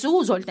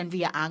 Wozu sollten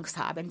wir Angst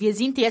haben? Wir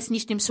sind jetzt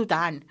nicht im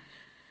Sudan.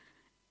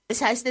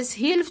 Das heißt, es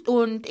hilft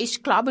und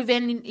ich glaube,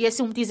 wenn es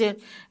um diese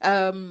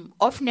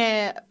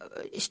offene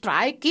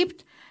Streik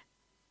gibt,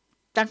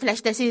 dann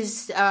vielleicht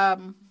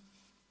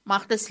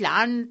macht das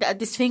Land,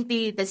 das fängt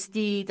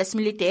das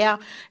Militär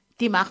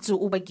die Macht zu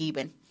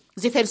übergeben.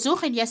 Sie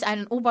versuchen jetzt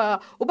eine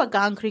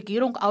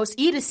Übergangsregierung aus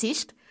ihrer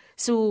Sicht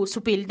zu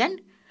bilden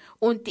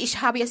Und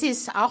ich habe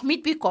es auch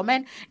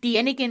mitbekommen,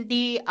 diejenigen,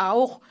 die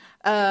auch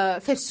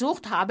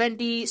versucht haben,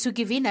 die zu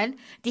gewinnen,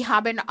 die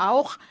haben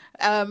auch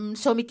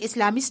so mit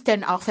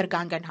Islamisten auch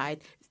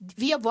Vergangenheit.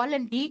 Wir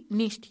wollen die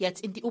nicht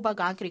jetzt in die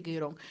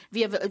Übergangsregierung.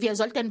 Wir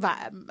sollten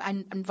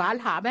eine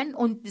Wahl haben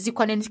und sie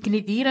können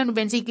kandidieren und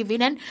wenn sie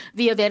gewinnen,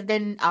 wir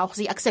werden auch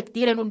sie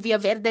akzeptieren und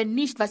wir werden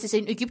nicht, was ist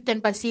in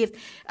Ägypten passiert,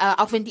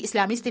 auch wenn die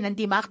Islamisten an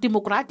die Macht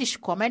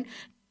demokratisch kommen,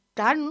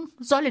 dann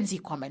sollen sie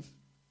kommen.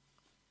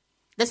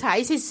 Das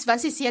heißt,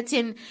 was ist jetzt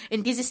in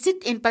dieses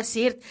Sit-in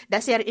passiert,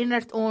 das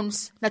erinnert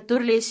uns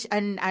natürlich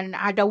an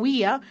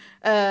Adawiya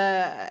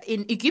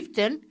in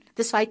Ägypten,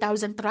 das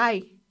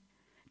 2003.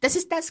 Das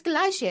ist das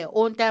Gleiche.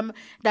 Und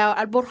der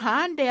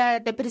Al-Burhan,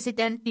 der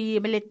Präsident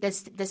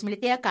des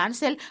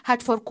Militärkanzlers,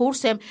 hat vor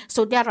kurzem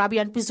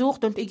Saudi-Arabien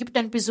besucht und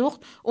Ägypten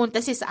besucht und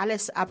das ist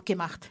alles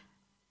abgemacht.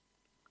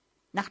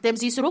 Nachdem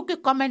sie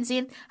zurückgekommen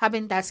sind,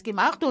 haben das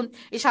gemacht und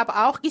ich habe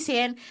auch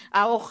gesehen,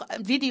 auch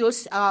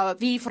Videos,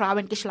 wie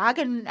Frauen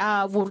geschlagen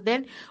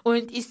wurden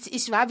und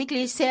ich war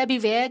wirklich sehr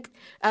bewegt.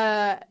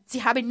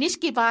 Sie haben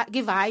nicht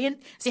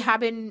geweint, sie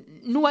haben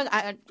nur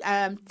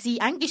sie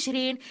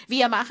angeschrien,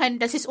 wir machen,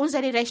 das ist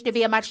unsere Rechte,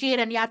 wir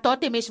marschieren, ja,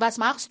 Totemis, was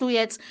machst du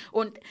jetzt?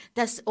 Und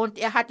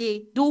er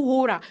hatte, du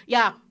Hure,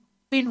 ja,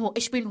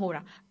 ich bin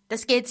Hure.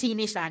 Das geht sie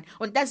nicht an.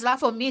 Und das war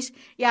für mich,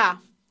 ja,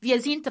 wir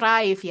sind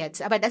reif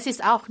jetzt, aber das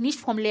ist auch nicht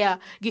vom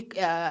Lehr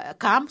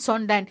kam,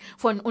 sondern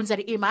von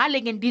unserem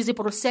ehemaligen, diesem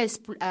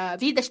Prozess,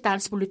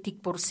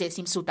 Widerstandspolitikprozess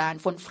im Sudan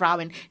von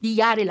Frauen, die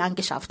jahrelang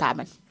geschafft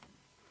haben.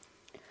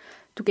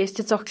 Du gehst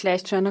jetzt auch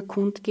gleich zu einer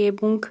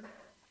Kundgebung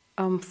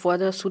vor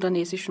der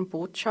sudanesischen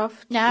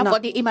Botschaft. Ja, vor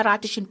der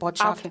emiratischen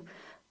Botschaft. Okay.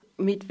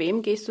 Mit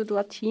wem gehst du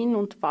dorthin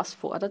und was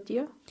fordert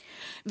ihr?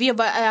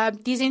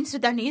 Die sind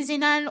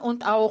Sudanesinnen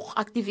und auch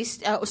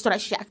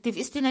österreichische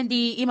Aktivistinnen,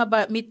 die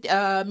immer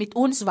mit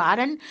uns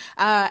waren,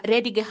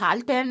 Rede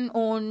gehalten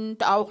und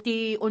auch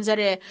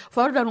unsere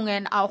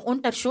Forderungen auch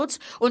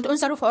unterstützt. Und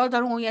unsere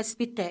Forderung jetzt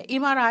bitte,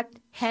 Emirat,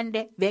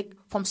 Hände weg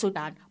vom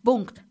Sudan.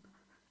 Punkt.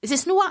 Es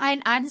ist nur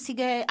eine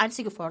einzige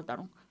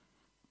Forderung.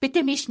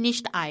 Bitte mich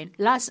nicht ein,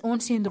 lass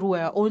uns in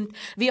Ruhe. Und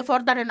wir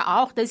fordern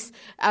auch, dass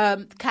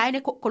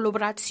keine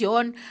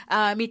Kollaboration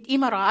mit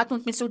Emirat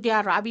und mit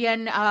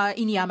Saudi-Arabien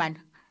in Jemen.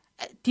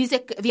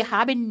 Wir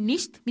haben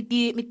nicht mit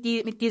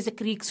diesem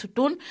Krieg zu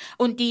tun.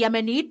 Und die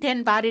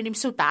Jemeniten waren im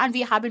Sudan.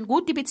 Wir haben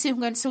gute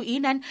Beziehungen zu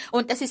ihnen.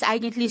 Und das ist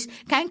eigentlich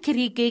kein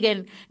Krieg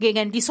gegen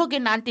die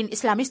sogenannten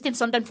Islamisten,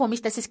 sondern für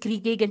mich, das ist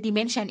Krieg gegen die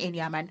Menschen in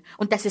Jemen.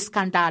 Und das ist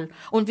Skandal.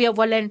 Und wir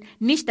wollen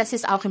nicht, dass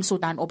es auch im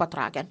Sudan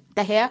übertragen.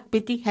 Daher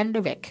bitte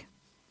Hände weg.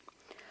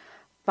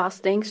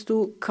 Was denkst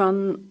du,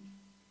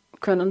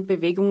 können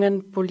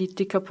Bewegungen,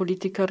 Politiker,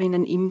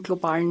 Politikerinnen im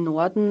globalen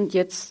Norden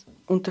jetzt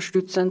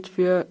unterstützend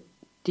für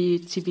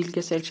die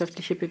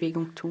zivilgesellschaftliche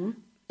Bewegung tun?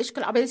 Ich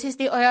glaube,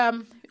 die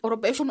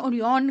Europäische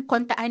Union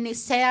konnte eine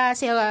sehr,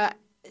 sehr,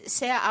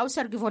 sehr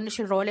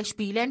außergewöhnliche Rolle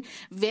spielen,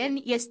 wenn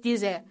jetzt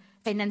diese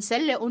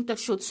finanzielle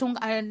Unterstützung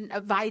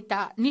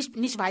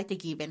nicht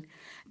weitergeben.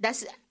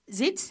 Das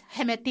sitzt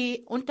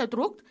Hemeti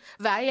unterdrückt,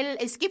 weil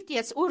es gibt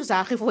jetzt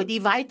Ursachen für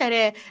die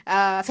weitere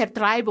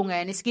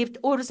Vertreibungen. Es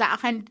gibt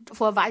Ursachen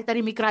für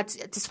weitere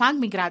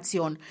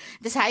Zwangsmigration.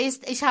 Das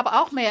heißt, ich habe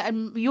auch mehr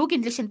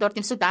Jugendlichen dort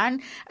im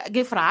Sudan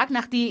gefragt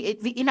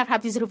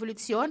innerhalb dieser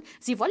Revolution.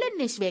 Sie wollen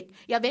nicht weg.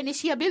 Ja, wenn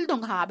ich hier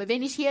Bildung habe,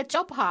 wenn ich hier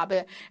Job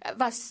habe,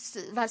 was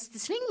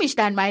zwingt mich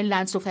dann, mein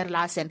Land zu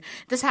verlassen?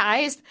 Das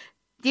heißt,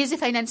 diese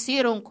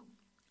Finanzierung,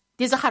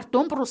 dieser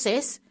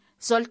Khartoum-Prozess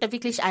sollte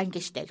wirklich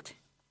eingestellt.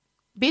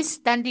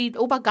 Bis dann die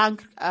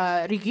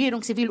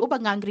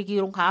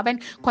Zivilübergangsregierung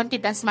haben, konnte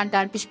das man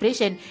dann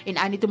besprechen in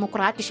einer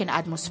demokratischen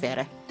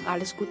Atmosphäre.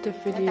 Alles Gute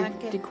für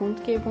die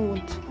Kundgebung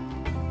und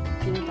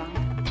vielen Dank.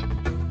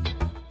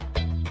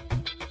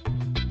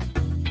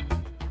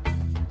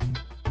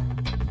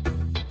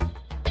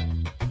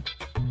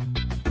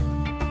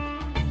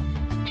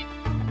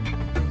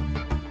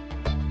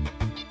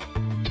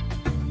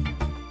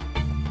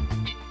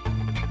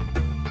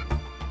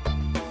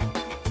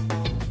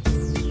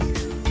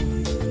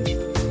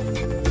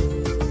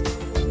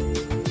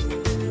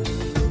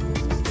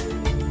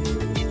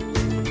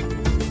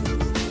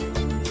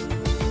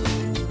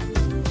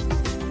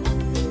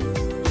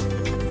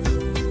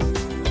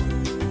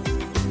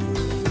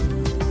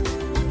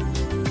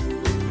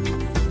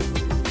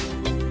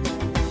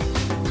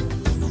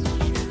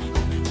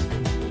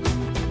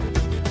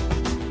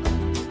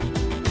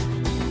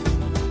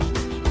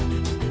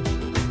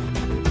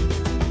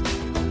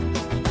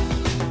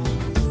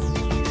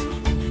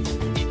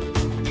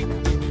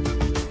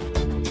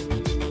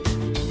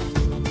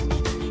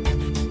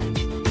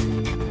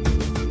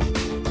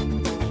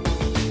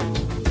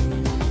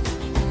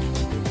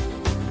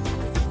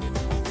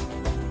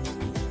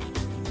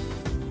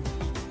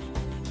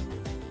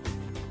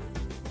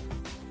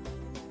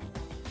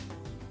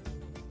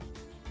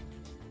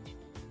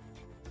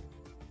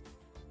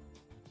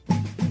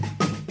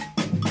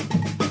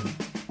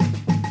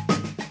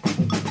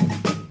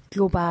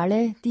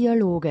 Globale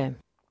Dialoge.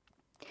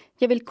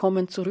 Ja,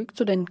 willkommen zurück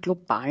zu den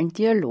globalen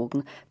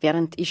Dialogen.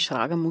 Während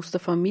Ishraga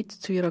Mustafa mit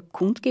zu ihrer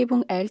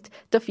Kundgebung eilt,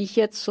 darf ich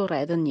jetzt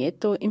Zoraida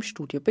Nieto im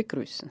Studio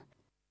begrüßen.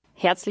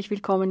 Herzlich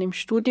willkommen im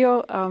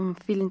Studio.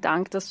 Vielen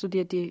Dank, dass du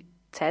dir die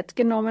Zeit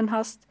genommen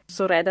hast.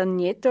 Zoraida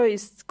Nieto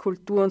ist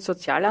Kultur- und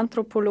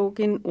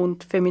Sozialanthropologin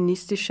und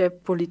feministische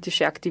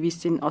politische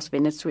Aktivistin aus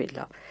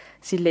Venezuela.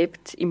 Sie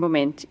lebt im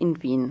Moment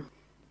in Wien.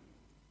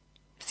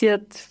 Sie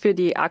hat für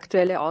die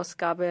aktuelle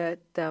Ausgabe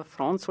der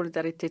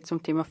Frauensolidarität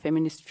zum Thema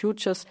Feminist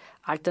Futures,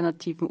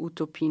 alternativen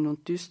Utopien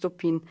und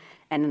Dystopien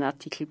einen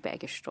Artikel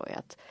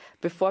beigesteuert.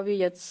 Bevor wir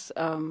jetzt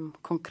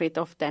konkret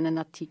auf deinen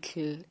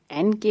Artikel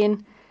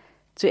eingehen,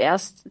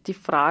 zuerst die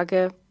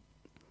Frage,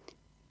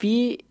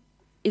 wie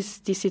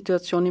ist die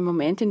Situation im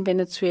Moment in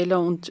Venezuela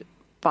und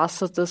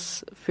was hat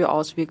das für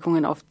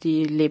Auswirkungen auf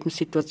die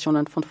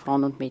Lebenssituationen von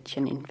Frauen und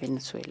Mädchen in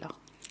Venezuela?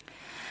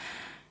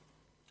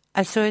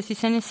 Also es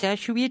ist eine sehr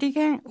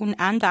schwierige und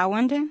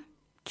andauernde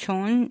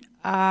schon.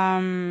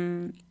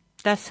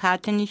 Das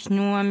hatte nicht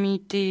nur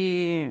mit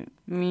die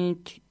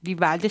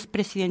Wahl des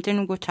Präsidenten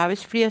Hugo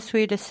Chávez früher zu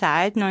ihrer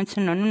Zeit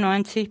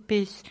 1999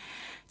 bis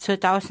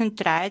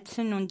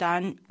 2013 und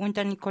dann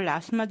unter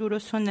Nicolás Maduro,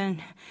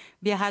 sondern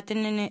wir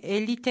hatten eine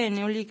Elite,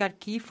 eine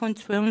Oligarchie von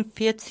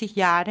 42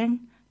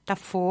 Jahren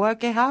davor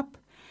gehabt,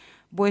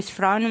 wo es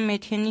Frauen und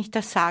Mädchen nicht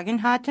das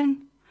Sagen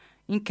hatten,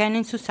 in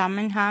keinem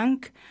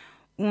Zusammenhang.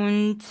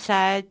 Und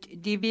seit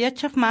die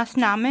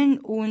Wirtschaftsmaßnahmen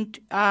und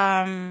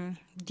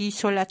die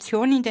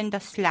Isolation, in der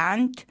das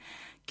Land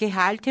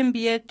gehalten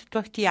wird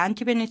durch die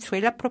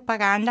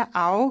Anti-Venezuela-Propaganda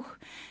auch,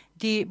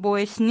 wo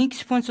es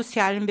nichts von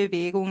sozialen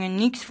Bewegungen,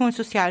 nichts von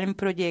sozialen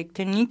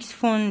Projekten, nichts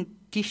von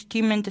die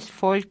Stimmen des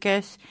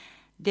Volkes,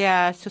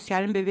 der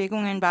sozialen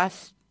Bewegungen,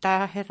 was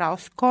da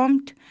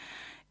herauskommt,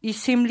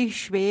 ist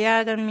ziemlich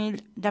schwer,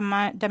 damit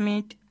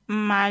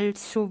mal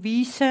zu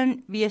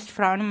wissen, wie es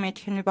Frauen und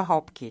Mädchen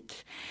überhaupt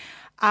geht.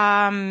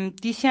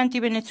 Diese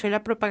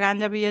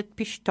Anti-Venezuela-Propaganda wird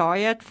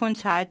besteuert von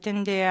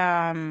Seiten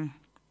der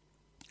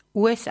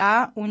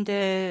USA und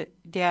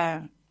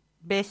der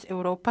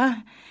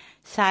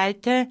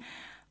Westeuropa-Seite,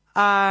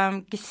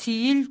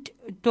 gezielt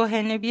durch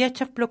eine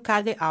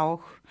Wirtschaftsblockade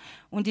auch.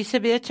 Und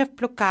diese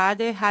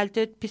Wirtschaftsblockade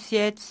haltet bis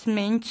jetzt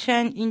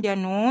Menschen in der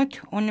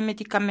Not, ohne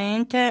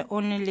Medikamente,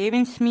 ohne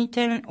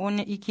Lebensmittel,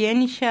 ohne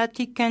hygienische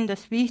Artikel,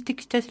 das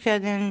Wichtigste für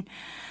den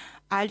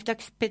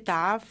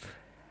Alltagsbedarf,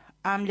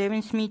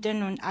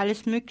 Lebensmitteln und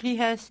alles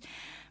Mögliche.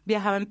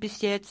 Wir haben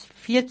bis jetzt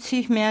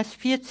mehr als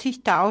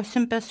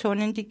 40.000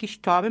 Personen, die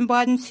gestorben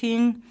worden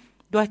sind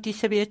durch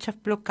diese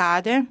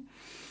Wirtschaftsblockade.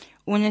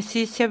 Und es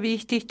ist sehr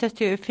wichtig, dass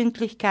die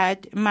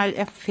Öffentlichkeit mal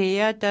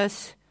erfährt,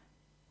 dass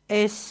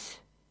es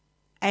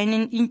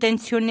einen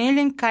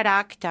intentionellen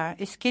Charakter,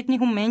 es geht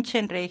nicht um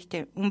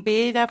Menschenrechte, um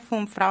weder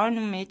von Frauen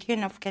und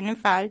Mädchen auf keinen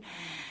Fall.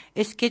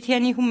 Es geht hier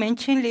nicht um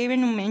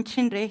Menschenleben, um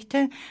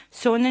Menschenrechte,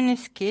 sondern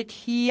es geht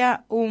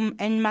hier um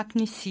ein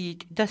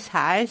Magnizid. Das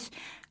heißt,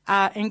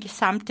 ein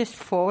gesamtes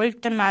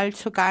Volk dann mal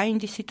sogar in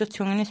die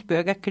Situation eines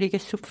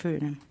Bürgerkrieges zu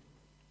führen.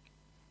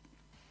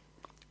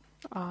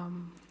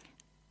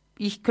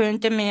 Ich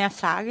könnte mehr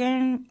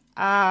sagen.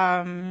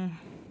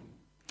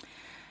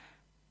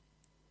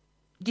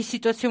 Die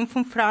Situation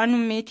von Frauen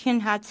und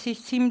Mädchen hat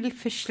sich ziemlich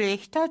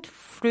verschlechtert.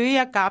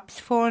 Früher gab es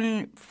vor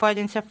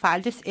dem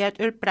Zerfall des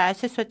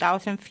Erdölpreises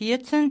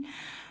 2014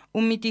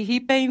 und mit der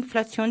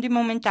Hyperinflation, die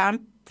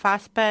momentan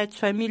fast bei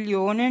 2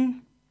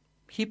 Millionen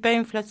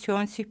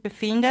Hyperinflation sich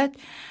befindet,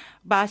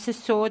 war es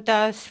so,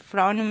 dass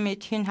Frauen und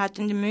Mädchen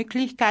hatten die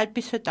Möglichkeit,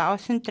 bis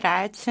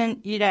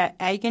 2013 ihre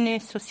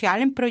eigenen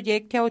sozialen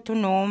Projekte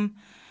autonom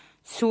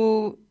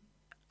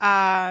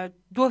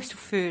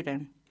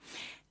durchzuführen.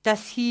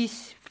 Das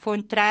hieß,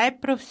 von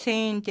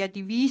 3% der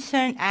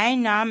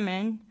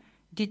Deviseneinnahmen,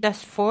 die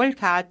das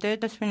Volk hatte,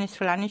 das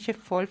venezolanische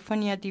Volk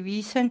von ihren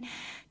Devisen,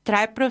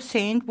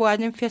 3%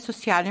 wurden für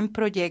soziale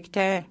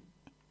Projekte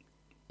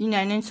in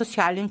einen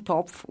sozialen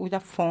Topf oder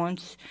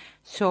Fonds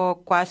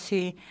so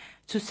quasi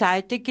zur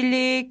Seite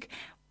gelegt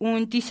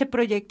und diese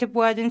Projekte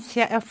wurden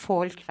sehr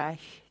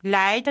erfolgreich.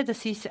 Leider,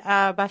 das ist,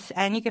 was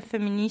einige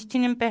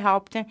Feministinnen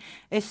behaupten,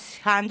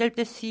 es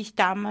handelte sich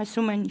damals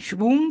um einen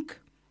Schwung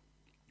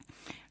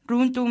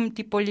rund um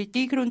die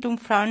Politik, rund um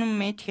Frauen und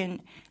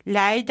Mädchen.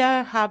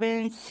 Leider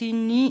haben sie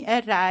nie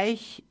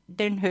erreicht,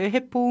 den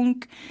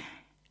Höhepunkt,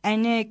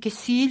 eine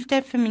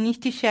gezielte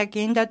feministische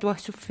Agenda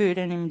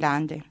durchzuführen im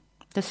Lande.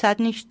 Das hat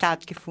nicht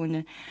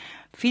stattgefunden.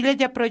 Viele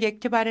der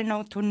Projekte waren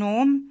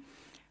autonom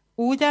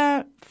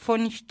oder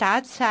von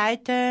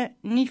Staatsseite,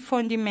 nicht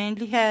von der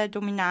männlichen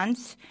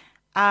Dominanz,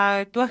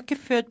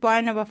 durchgeführt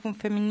worden, aber von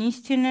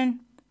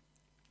Feministinnen.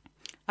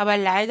 Aber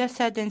leider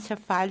seit dem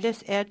Zerfall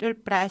des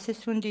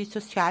Erdölpreises und die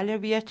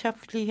soziale,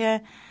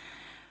 wirtschaftliche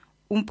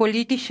und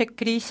politische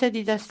Krise,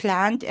 die das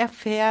Land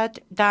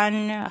erfährt,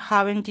 dann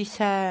haben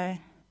diese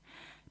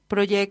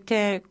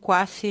Projekte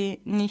quasi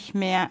nicht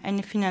mehr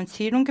eine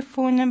Finanzierung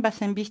gefunden,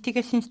 was ein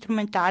wichtiges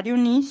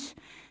Instrumentarium ist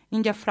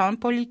in der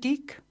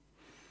Frauenpolitik.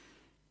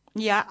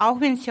 Ja,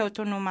 auch wenn sie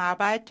autonom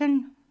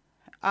arbeiten.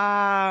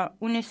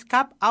 Und es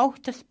gab auch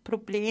das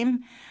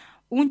Problem,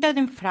 unter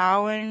den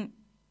Frauen,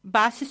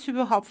 was es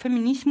überhaupt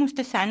Feminismus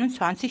des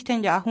 21.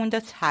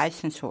 Jahrhunderts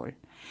heißen soll.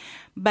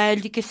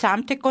 Weil die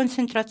gesamte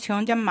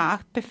Konzentration der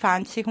Macht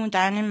befand sich unter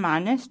einem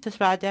Mannes, das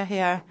war der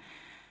Herr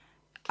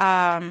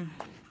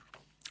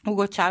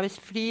Hugo Chávez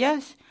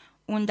Frías,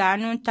 und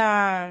dann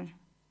unter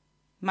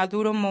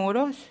Maduro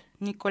Moros,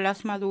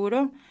 Nicolás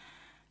Maduro.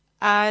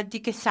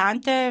 Die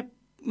gesamte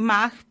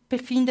Macht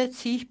befindet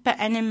sich bei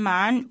einem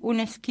Mann und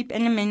es gibt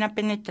eine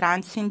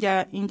Männerpenetranz in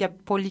der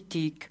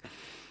Politik.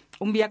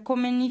 Und wir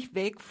kommen nicht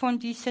weg von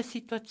dieser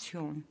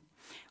Situation.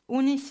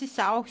 Und es ist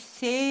auch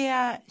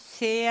sehr,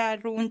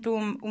 sehr rund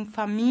um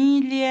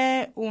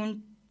Familie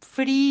und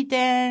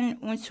Frieden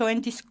und so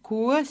ein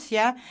Diskurs,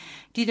 ja,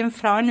 die den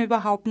Frauen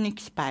überhaupt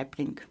nichts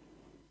beibringt.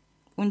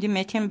 Und die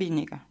Mädchen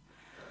weniger.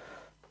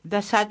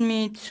 Das hat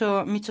mit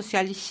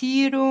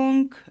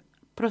Sozialisierung,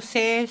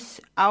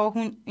 Prozess, auch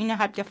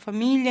innerhalb der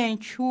Familie,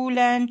 in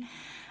Schulen.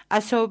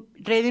 Also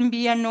reden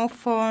wir noch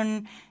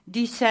von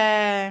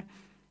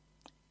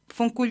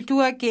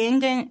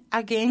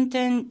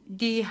Kulturagenten,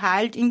 die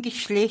halt in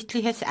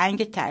Geschlechtliches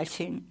eingeteilt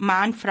sind.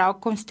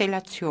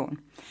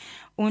 Mann-Frau-Konstellation.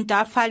 Und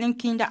da fallen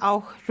Kinder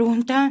auch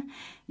runter,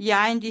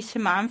 ja, in diese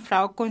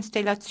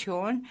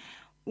Mann-Frau-Konstellation.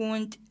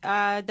 Und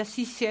das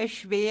ist sehr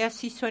schwer,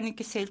 sich so eine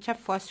Gesellschaft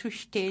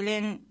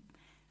vorzustellen.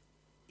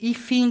 Ich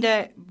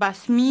finde,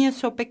 was mir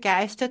so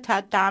begeistert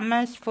hat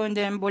damals von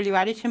dem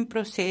bolivarischen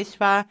Prozess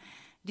war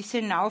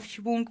diesen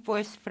Aufschwung, wo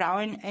es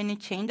Frauen eine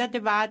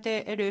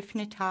Gender-Debatte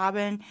eröffnet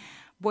haben,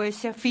 wo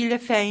es sehr viele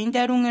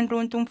Veränderungen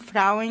rund um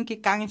Frauen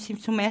gegangen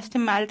sind. Zum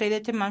ersten Mal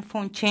redete man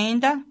von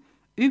Gender.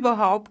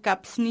 Überhaupt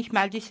gab es nicht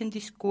mal diesen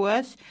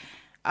Diskurs,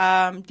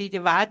 die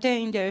Debatte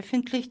in der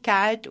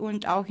Öffentlichkeit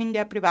und auch in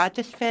der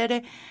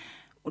Privatsphäre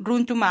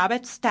rund um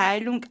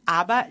Arbeitsteilung.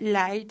 Aber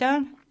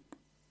leider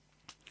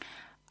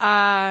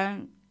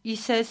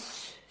ist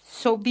es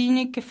so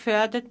wenig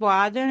gefördert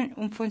worden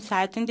und von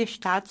Seiten der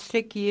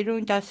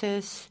Staatsregierung, dass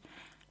es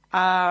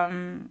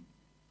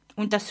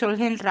unter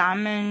solchen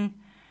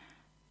Rahmen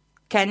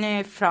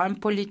keine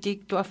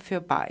Frauenpolitik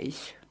durchführbar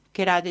ist.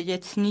 Gerade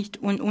jetzt nicht.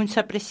 Und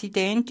unser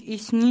Präsident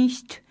ist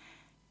nicht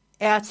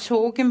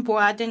erzogen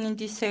worden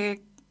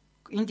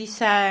in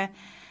diese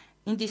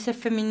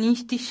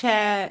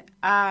feministische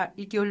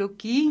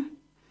Ideologie.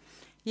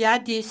 Ja,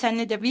 die ist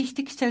eine der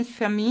wichtigsten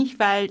für mich,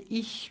 weil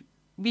ich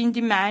bin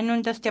der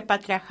Meinung, dass der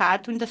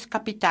Patriarchat und das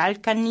Kapital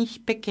kann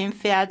nicht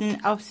bekämpft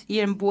werden aus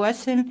ihren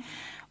Wurzeln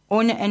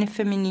ohne einen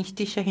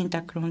feministischen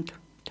Hintergrund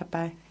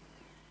dabei.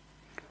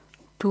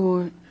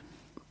 Du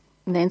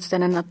nennst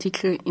einen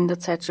Artikel in der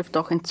Zeitschrift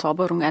auch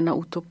Entzauberung einer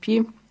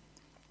Utopie.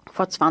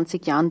 Vor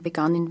 20 Jahren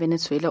begann in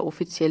Venezuela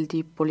offiziell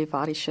die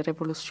bolivarische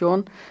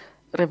Revolution,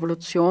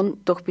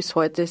 doch bis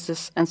heute ist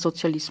es ein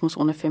Sozialismus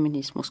ohne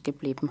Feminismus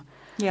geblieben.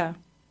 Ja.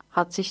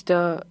 Hat sich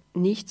da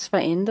nichts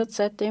verändert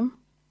seitdem?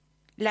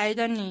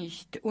 Leider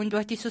nicht. Und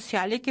durch die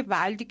soziale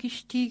Gewalt, die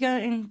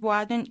gestiegen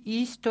worden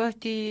ist, durch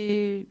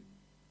die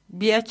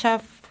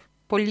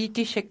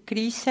wirtschaftspolitische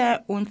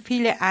Krise und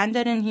viele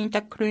andere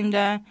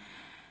Hintergründe,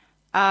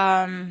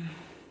 in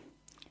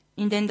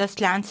denen das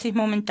Land sich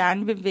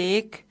momentan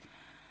bewegt,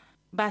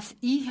 was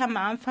ich am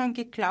Anfang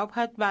geglaubt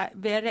habe,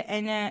 wäre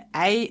eine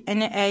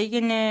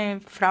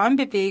eigene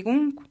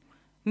Frauenbewegung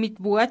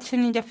mit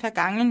Wurzeln in der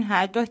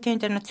Vergangenheit durch die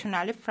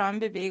internationale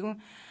Frauenbewegung.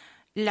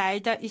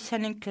 Leider ist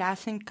ein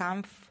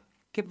Klassenkampf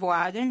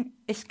geworden.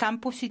 Es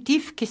kann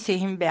positiv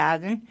gesehen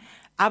werden,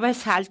 aber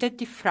es haltet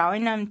die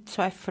Frauen an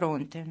zwei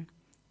Fronten.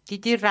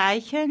 Die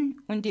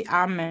Reichen und die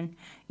Armen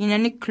in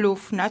eine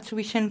Kluft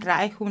zwischen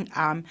Reich und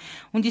Arm.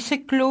 Und diese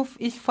Kluft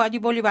ist vor der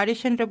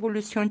bolivarischen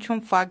Revolution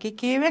schon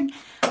vorgegeben,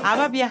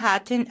 aber wir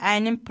hatten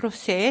einen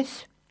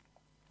Prozess,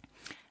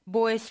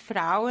 wo es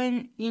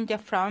Frauen in der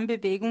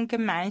Frauenbewegung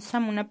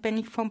gemeinsam,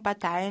 unabhängig von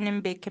Parteien,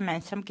 einen Weg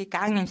gemeinsam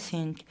gegangen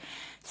sind.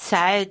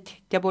 Seit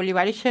der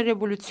bolivarischen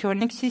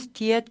Revolution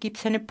existiert, gibt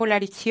es eine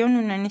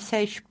Polarisierung und eine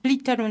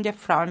Zersplitterung der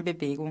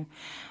Frauenbewegung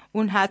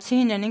und hat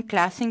sich in einen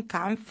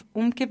Klassenkampf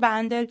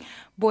umgewandelt,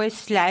 wo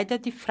es leider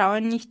die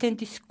Frauen nicht den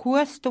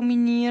Diskurs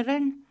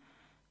dominieren,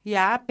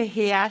 ja,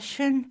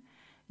 beherrschen,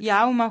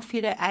 ja, um auf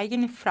ihre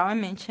eigenen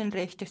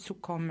Frauenmenschenrechte zu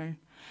kommen,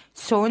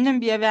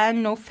 sondern wir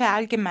werden noch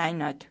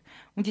verallgemeinert.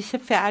 Und diese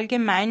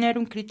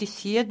Verallgemeinerung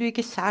kritisiert, wie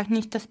gesagt,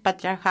 nicht das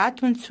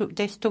Patriarchat und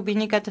desto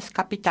weniger das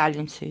Kapital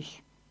in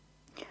sich.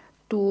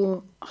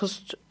 Du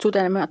hast zu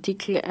deinem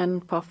Artikel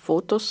ein paar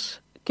Fotos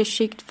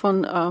geschickt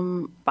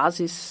von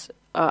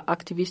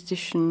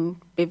basisaktivistischen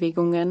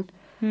Bewegungen.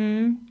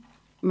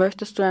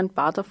 Möchtest du ein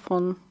paar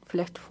davon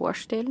vielleicht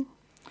vorstellen?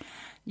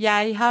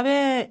 Ja, ich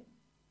habe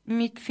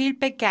mit viel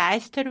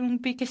Begeisterung,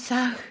 wie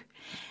gesagt,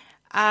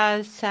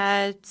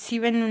 seit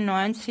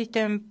 1997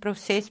 den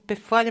Prozess,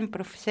 bevor der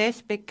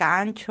Prozess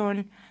begann,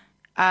 schon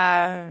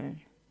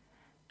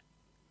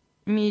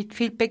mit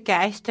viel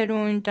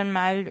Begeisterung dann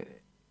mal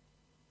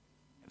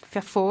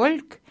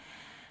verfolgt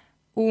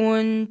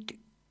und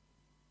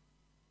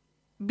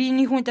bin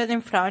ich unter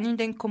den Frauen in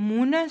den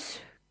Kommunen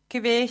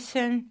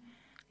gewesen.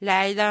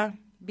 Leider,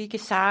 wie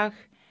gesagt,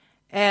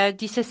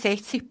 diese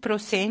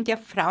 60% der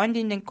Frauen,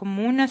 die in den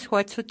Kommunen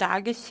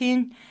heutzutage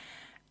sind.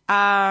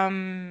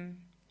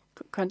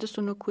 Könntest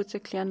du nur kurz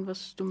erklären,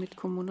 was du mit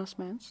Comunas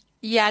meinst?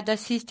 Ja,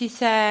 das ist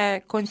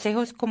diese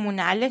Consejos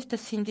Comunales,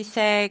 das sind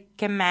diese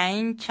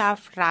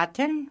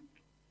Gemeinschaftsraten.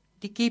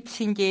 Die gibt's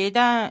in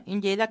jeder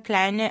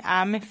kleine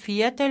arme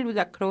Viertel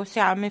oder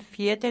große arme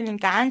Viertel in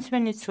ganz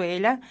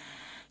Venezuela.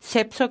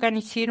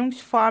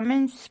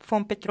 Selbstorganisierungsformen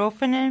von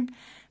betroffenen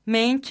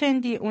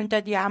Menschen, die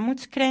unter der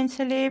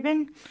Armutsgrenze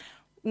leben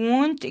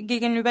und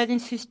gegenüber dem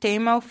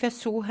System auch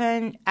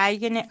versuchen,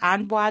 eigene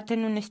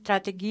Antworten und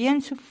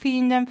Strategien zu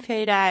finden für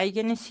ihre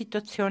eigene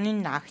Situation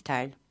im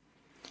Nachteil.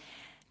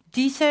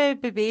 Diese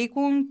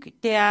Bewegung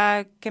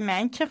der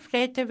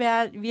Gemeinschaftsräte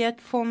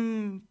wird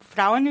von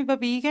Frauen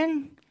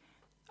überwiegend,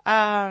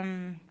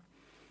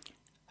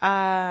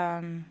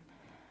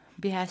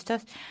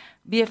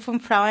 wird von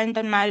Frauen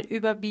dann mal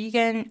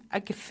überwiegend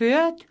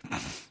geführt.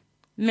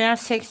 Mehr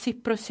als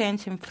 60%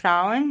 sind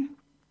Frauen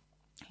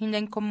in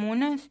den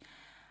Kommunen,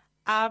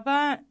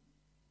 aber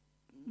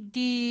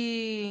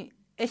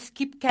es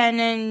gibt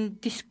keinen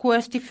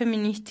Diskurs, der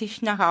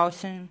feministisch nach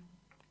außen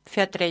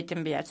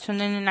vertreten wird,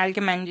 sondern einen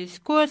allgemeinen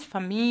Diskurs,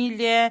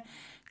 Familie,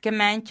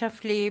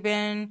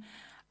 Gemeinschaftsleben,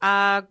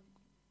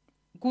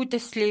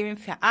 gutes Leben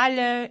für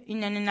alle,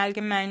 in einem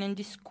allgemeinen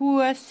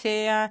Diskurs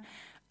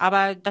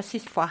aber das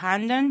ist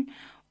vorhanden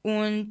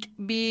und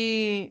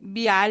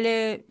wie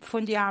alle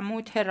von der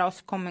Armut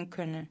herauskommen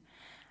können.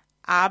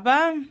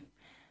 Aber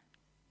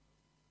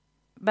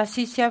was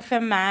ich ja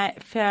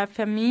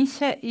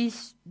vermisse,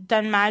 ist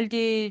dann mal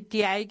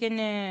die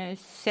eigene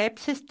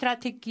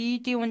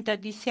Selbststrategie, die unter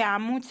dieser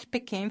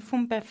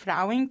Armutsbekämpfung bei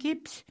Frauen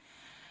gibt,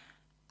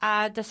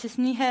 dass es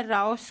nie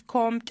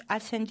herauskommt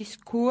als ein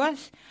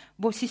Diskurs,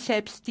 wo sie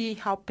selbst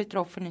die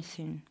Hauptbetroffene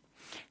sind.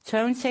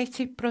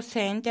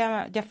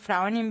 62% der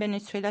Frauen in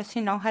Venezuela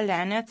sind auch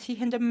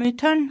alleinerziehende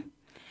Mütter.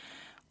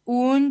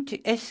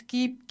 Und es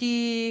gibt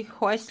die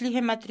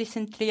häusliche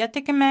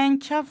matrizentrierte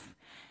Gemeinschaft,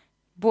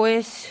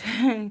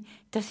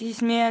 das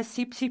ist mehr als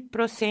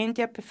 70%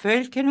 der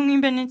Bevölkerung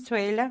in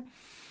Venezuela.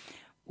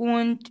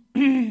 Und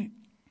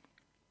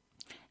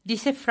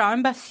diese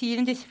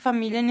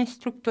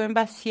Familienstrukturen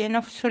basieren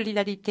auf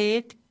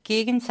Solidarität,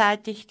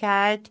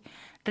 Gegenseitigkeit,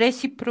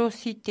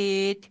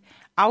 Reziprozität,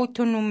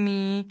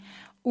 Autonomie.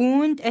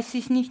 Und es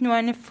ist nicht nur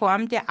eine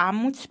Form der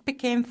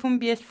Armutsbekämpfung,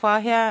 wie es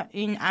vorher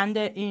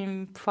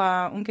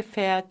vor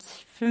ungefähr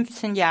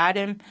 15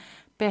 Jahren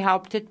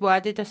behauptet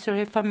wurde, dass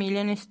solche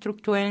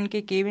Familienstrukturen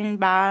gegeben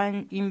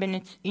waren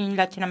in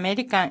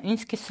Lateinamerika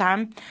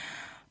insgesamt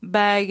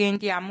gegen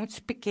die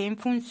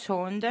Armutsbekämpfung,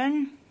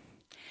 sondern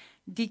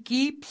die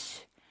gibt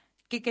es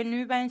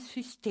gegenüber einem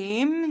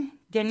System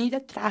der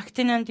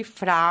Niedertrachten an die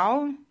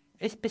Frau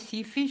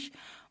spezifisch,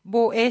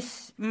 wo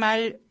es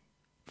mal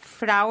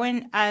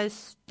Frauen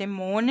als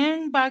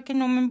Dämonen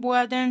wahrgenommen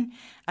wurden,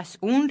 als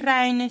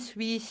unreines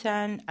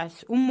Wesen,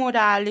 als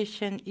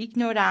unmoralischen,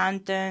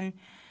 ignoranten,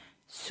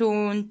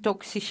 zu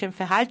toxischen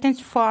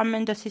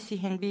Verhaltensformen, dass sie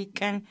sich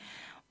entwickeln.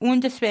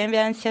 Und deswegen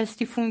werden sie als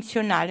die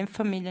funktionalen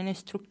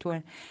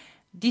Familienstrukturen.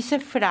 Diese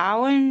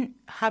Frauen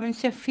haben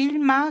sehr viel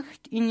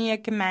Macht in ihrer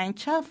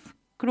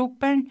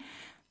Gemeinschaftsgruppen.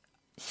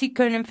 Sie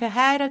können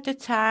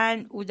verheiratet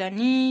sein oder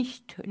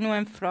nicht, nur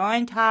einen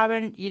Freund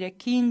haben, ihre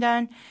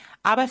Kinder,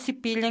 aber sie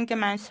bilden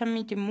gemeinsam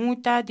mit der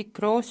Mutter, die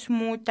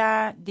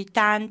Großmutter, die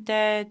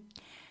Tante,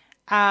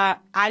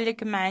 alle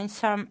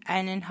gemeinsam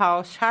einen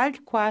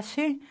Haushalt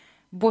quasi,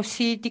 wo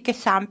sie die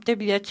gesamte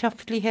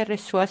wirtschaftliche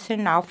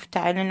Ressourcen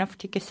aufteilen auf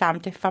die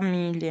gesamte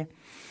Familie.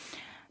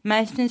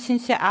 Meistens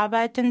sind sie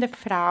arbeitende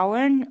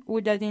Frauen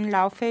oder im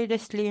Laufe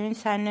ihres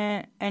Lebens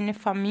eine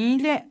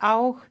Familie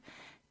auch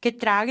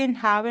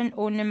getragen haben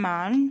ohne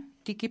Mann,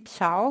 die gibt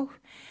es auch.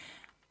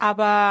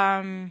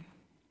 Aber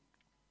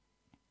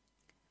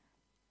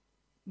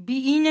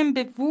wie ihnen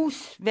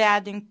bewusst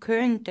werden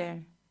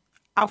könnte,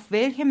 auf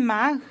welche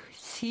Macht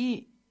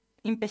sie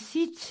im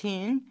Besitz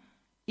sind,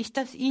 ist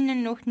das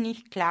ihnen noch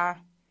nicht klar.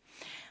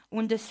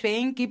 Und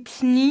deswegen gibt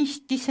es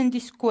nicht diesen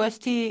Diskurs,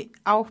 die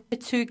auch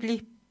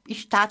bezüglich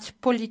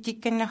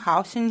Staatspolitiken nach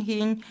außen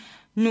hin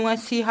nur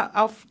sie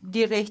auf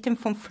die Rechte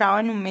von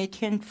Frauen und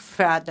Mädchen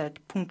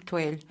fördert,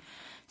 punktuell.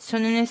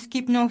 Sondern es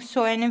gibt noch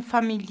so einen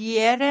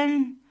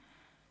familiären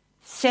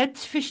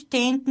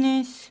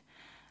Selbstverständnis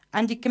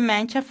an die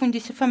Gemeinschaft und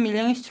diese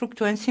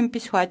Familienstrukturen sind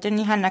bis heute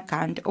nicht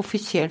anerkannt,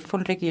 offiziell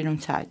von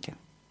Regierungsseite.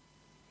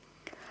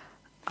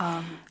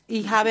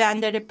 Ich habe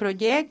andere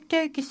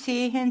Projekte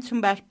gesehen,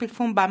 zum Beispiel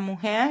von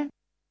Bamujer,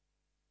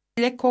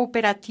 viele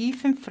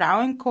Kooperativen,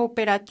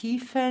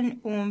 Frauenkooperativen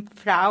und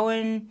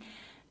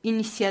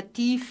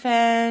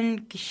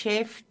Fraueninitiativen,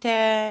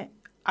 Geschäfte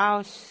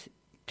aus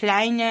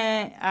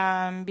kleinen,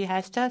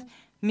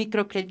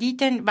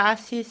 Mikrokrediten,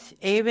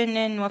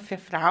 Basisebene nur für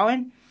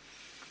Frauen.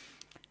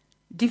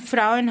 Die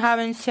Frauen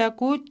haben sehr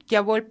gut,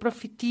 jawohl,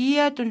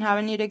 profitiert und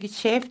haben ihre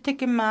Geschäfte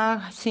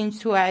gemacht, sind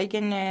zu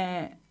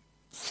eigene,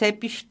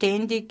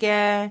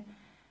 selbstständige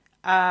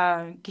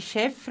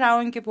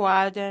Geschäftsfrauen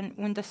geworden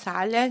und das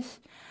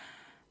alles.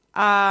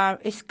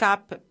 Es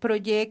gab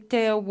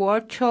Projekte,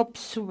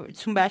 Workshops,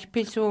 zum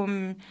Beispiel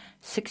um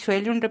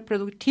sexuelle und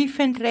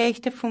reproduktive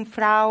Rechte von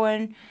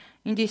Frauen.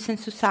 In diesem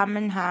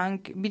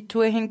Zusammenhang, wir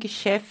tun ein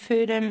Geschäft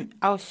führen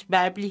aus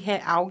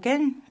weiblichen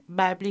Augen,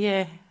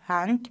 weibliche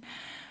Hand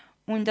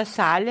und das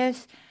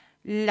alles.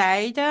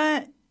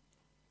 Leider,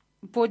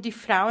 wo die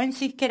Frauen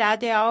sich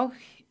gerade auch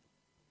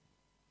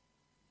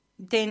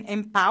den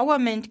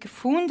Empowerment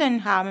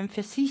gefunden haben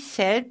für sich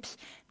selbst,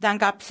 dann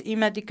gab es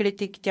immer die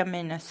Kritik der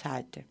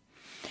Männerseite.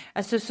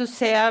 Also so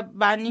sehr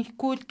war nicht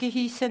gut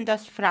geheißen,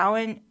 dass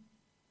Frauen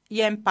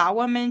ihr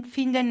Empowerment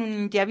finden und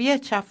in der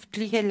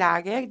wirtschaftlichen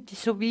Lage, die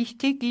so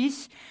wichtig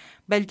ist,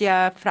 weil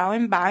der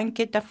Frauenbank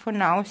geht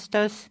davon aus,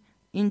 dass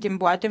in den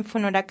Worten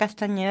von Nora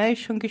Castañeda, die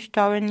schon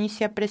gestorben ist,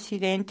 ja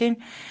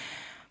Präsidentin,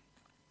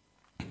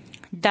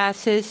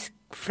 dass es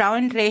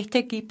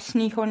Frauenrechte gibt es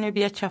nicht ohne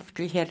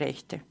wirtschaftliche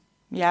Rechte.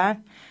 Ja,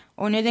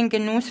 ohne den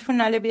Genuss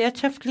von allen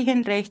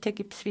wirtschaftlichen Rechten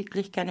gibt es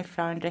wirklich keine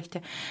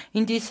Frauenrechte.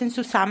 In diesem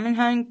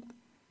Zusammenhang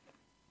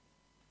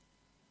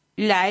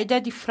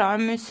leider, die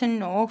Frauen müssen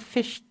noch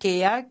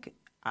verstärkt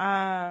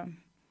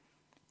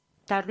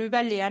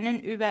darüber lernen,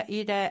 über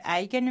ihre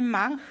eigene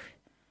Macht,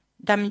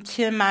 damit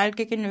sie mal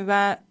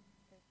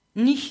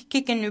nicht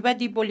gegenüber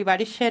die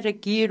bolivarische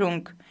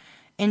Regierung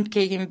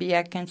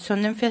entgegenwirken,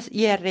 sondern für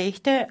ihre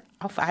Rechte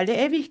auf alle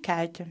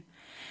Ewigkeiten.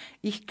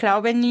 Ich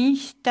glaube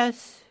nicht,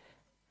 dass,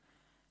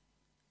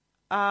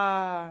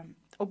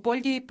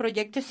 obwohl die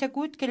Projekte sehr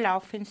gut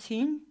gelaufen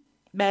sind,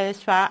 weil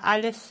es war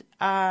alles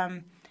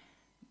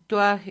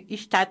durch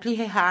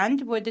staatliche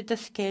Hand wurde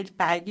das Geld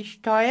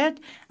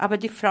beigesteuert, aber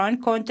die Frauen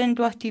konnten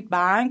durch die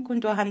Bank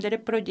und durch andere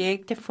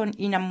Projekte von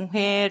Ina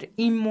Mujer,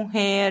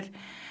 InMujer,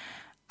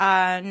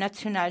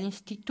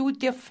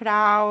 Nationalinstitut der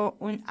Frau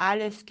und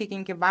alles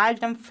gegen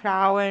Gewalt an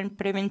Frauen,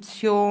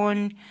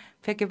 Prävention,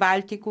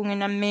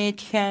 Vergewaltigungen an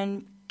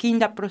Mädchen,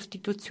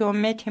 Kinderprostitution,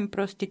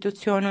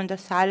 Mädchenprostitution und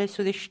das alles,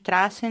 so die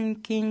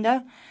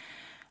Straßenkinder,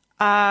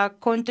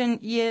 konnten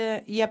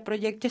ihr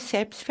Projekte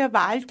selbst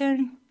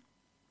verwalten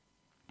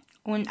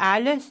und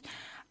alles,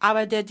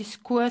 aber der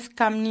Diskurs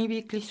kam nie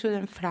wirklich zu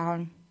den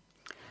Frauen.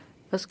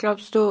 Was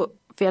glaubst du,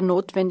 wäre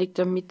notwendig,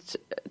 damit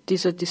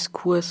dieser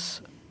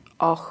Diskurs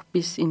auch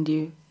bis in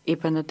die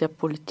Ebene der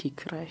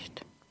Politik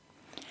reicht?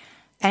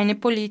 Eine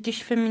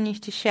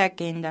politisch-feministische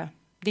Agenda,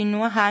 die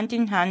nur Hand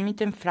in Hand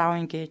mit den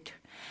Frauen geht.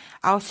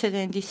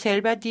 Außerdem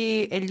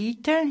die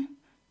Elite,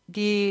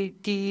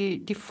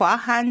 die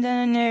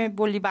vorhandene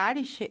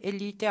bolivarische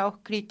Elite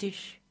auch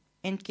kritisch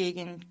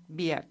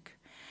entgegenwirkt.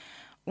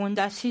 Und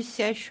das ist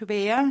sehr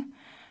schwer,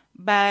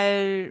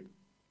 weil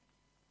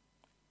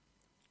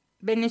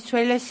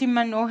Venezuela ist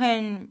immer noch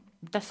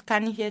das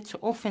kann ich jetzt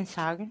offen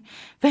sagen,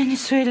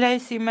 Venezuela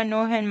ist immer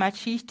noch ein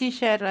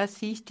machistischer,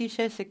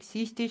 rassistischer,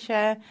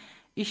 sexistischer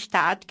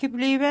Staat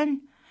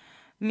geblieben,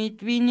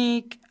 mit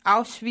wenig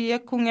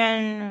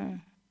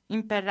Auswirkungen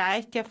im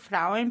Bereich der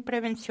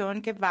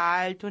Frauenprävention,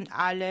 Gewalt und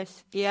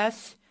alles.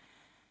 Erst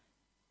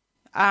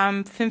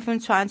am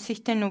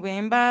 25.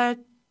 November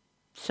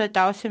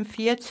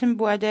 2014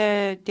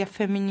 wurde der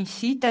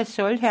Feminizid als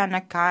solcher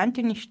anerkannt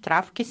im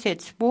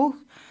Strafgesetzbuch,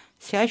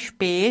 sehr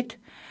spät.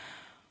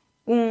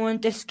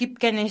 Und es gibt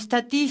keine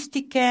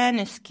Statistiken,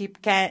 es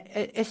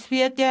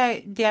wird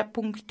der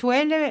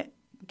punktuelle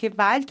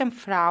Gewalt an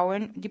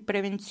Frauen, die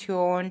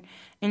Prävention,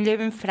 ein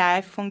Leben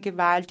frei von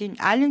Gewalt in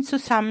allen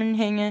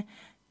Zusammenhängen,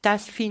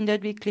 das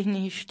findet wirklich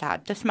nicht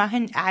statt. Das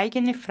machen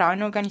eigene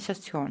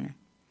Frauenorganisationen.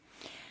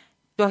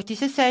 Durch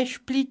diese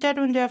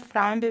Zersplitterung der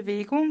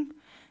Frauenbewegung,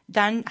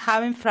 dann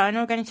haben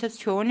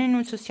Frauenorganisationen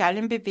und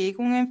sozialen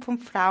Bewegungen von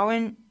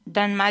Frauen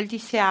dann mal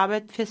diese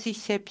Arbeit für sich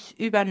selbst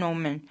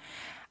übernommen.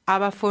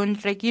 Aber von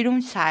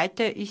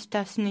Regierungsseite ist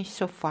das nicht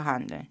so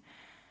vorhanden.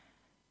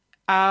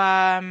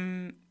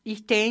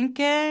 Ich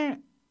denke,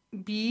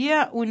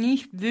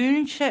 ich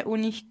wünsche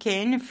und ich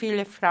kenne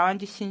viele Frauen,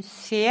 die sind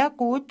sehr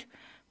gut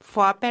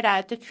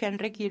vorbereitet für einen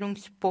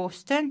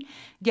Regierungsposten,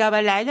 die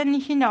aber leider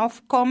nicht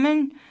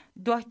hinaufkommen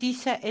durch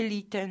diese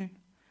Eliten,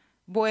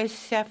 wo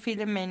es sehr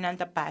viele Männer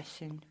dabei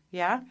sind.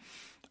 Ja?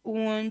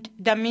 Und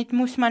damit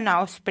muss man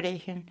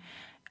ausbrechen.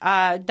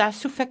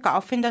 Das zu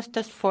verkaufen, dass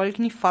das Volk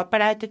nicht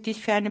vorbereitet ist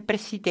für eine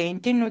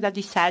Präsidentin oder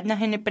die Zeit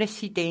nach einer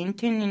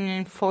Präsidentin in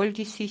einem Volk,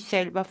 die sich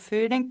selber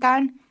führen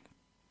kann,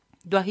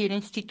 durch ihre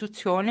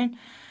Institutionen,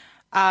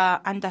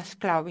 an das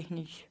glaube ich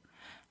nicht.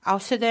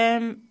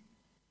 Außerdem,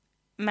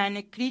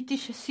 meine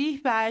kritische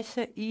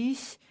Sichtweise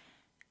ist,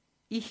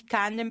 ich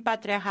kann den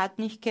Patriarchat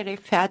nicht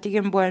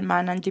gerechtfertigen, wo ein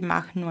Mann an die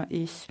Macht nur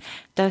ist.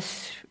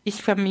 Das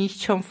ist für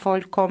mich schon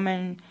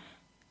vollkommen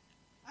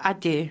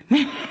ade.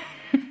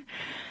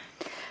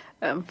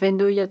 Wenn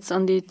du jetzt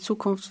an die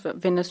Zukunft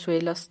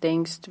Venezuelas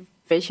denkst,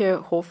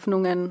 welche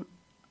Hoffnungen,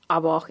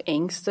 aber auch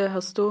Ängste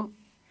hast du?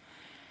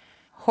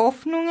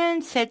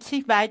 Hoffnungen setze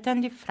ich weiter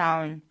an die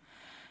Frauen.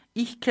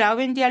 Ich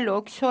glaube, ein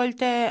Dialog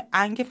sollte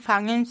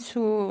angefangen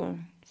zu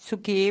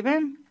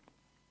geben,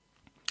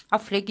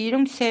 auf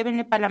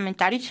Regierungsebene,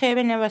 parlamentarischer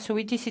Ebene, aber so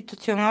wie die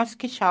Situation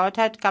ausgeschaut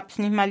hat, gab es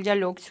nicht mal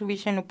Dialog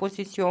zwischen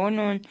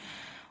Opposition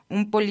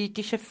und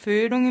politische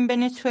Führung in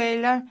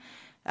Venezuela.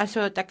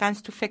 Also da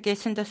kannst du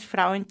vergessen, dass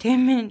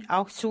Frauenthemen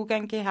auch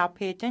Zugang gehabt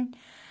hätten.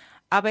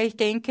 Aber ich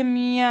denke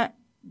mir,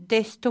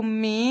 desto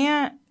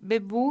mehr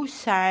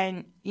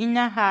Bewusstsein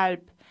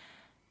innerhalb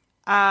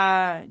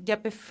der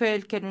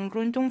Bevölkerung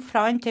rund um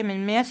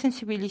Frauenthemen, mehr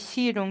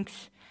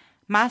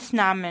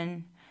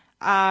Sensibilisierungsmaßnahmen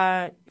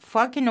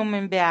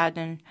vorgenommen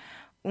werden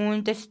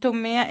und desto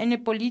mehr eine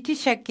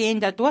politische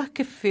Agenda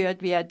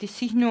durchgeführt wird, die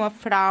sich nur auf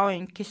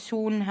Frauen,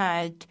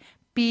 Gesundheit,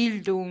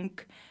 Bildung,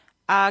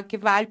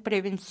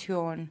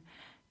 Gewaltprävention,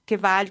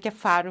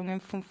 Gewalterfahrungen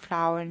von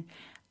Frauen,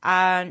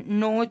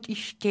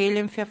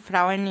 Notstellen für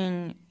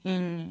Frauen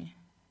in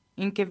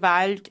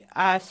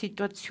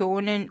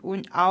Gewaltsituationen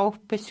und auch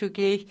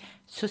bezüglich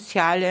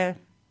sozialer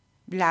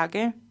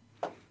Lage,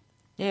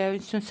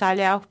 uns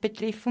alle auch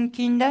betrifft von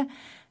Kindern,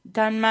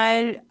 dann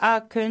mal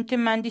könnte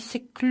man diese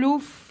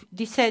Kluft,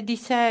 diese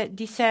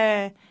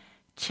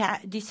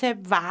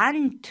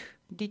Wand,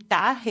 die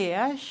da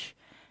herrscht,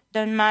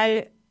 dann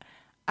mal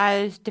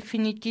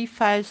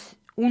definitiv als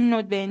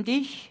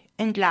unnotwendig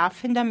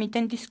entlarven, damit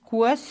ein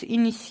Diskurs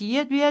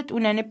initiiert wird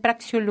und eine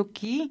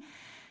Praxeologie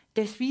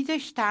des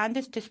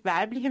Widerstandes, des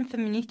weiblichen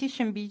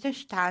feministischen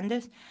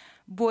Widerstandes,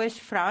 wo es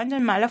Frauen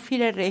dann mal auf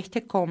ihre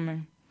Rechte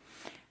kommen.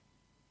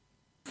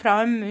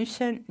 Frauen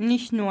müssen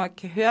nicht nur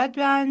gehört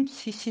werden,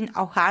 sie sind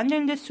auch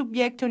handelnde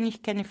Subjekte und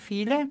ich kenne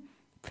viele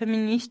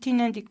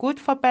Feministinnen, die gut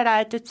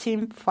vorbereitet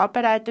sind,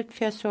 vorbereitet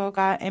für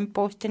sogar einen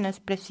Posten als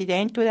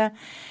Präsident oder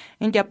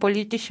in der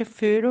politischen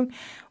Führung.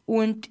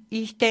 Und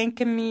ich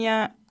denke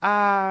mir,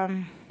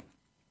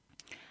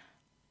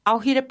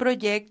 auch ihre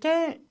Projekte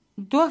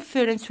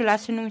durchführen zu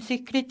lassen und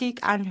sich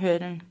Kritik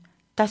anhören.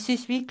 Das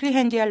ist wirklich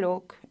ein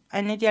Dialog,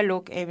 eine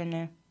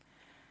Dialogebene.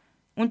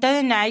 Unter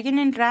den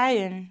eigenen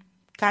Reihen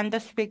kann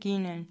das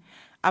beginnen,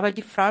 aber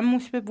die Frau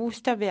muss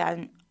bewusster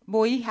werden.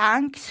 Wo ich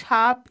Angst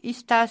habe,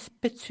 ist das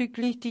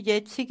bezüglich der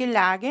jetzigen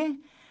Lage,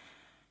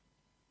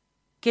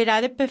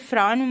 gerade bei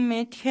Frauen und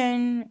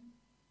Mädchen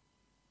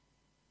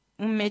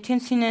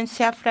sind ein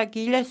sehr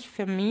fragiles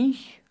für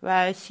mich,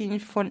 weil sie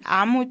sind von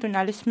Armut und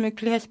alles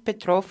Mögliche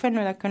betroffen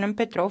oder können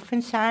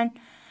betroffen sein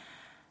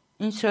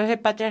in solche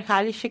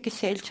patriarchalische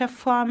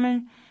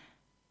Gesellschaftsformen.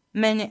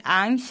 Meine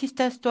Angst ist,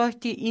 dass durch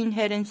die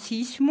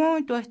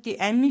Inherenzismus, durch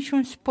die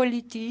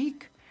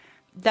Einmischungspolitik,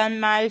 dann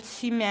mal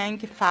sie mehr in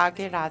Gefahr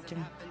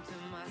geraten.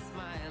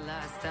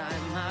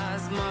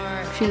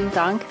 Vielen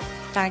Dank.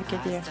 Danke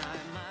dir.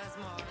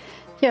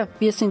 Ja,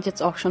 wir sind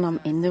jetzt auch schon am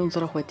Ende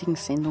unserer heutigen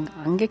Sendung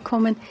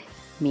angekommen.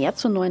 Mehr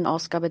zur neuen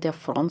Ausgabe der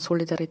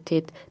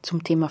Frauensolidarität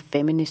zum Thema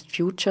Feminist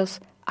Futures,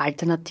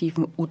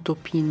 Alternativen,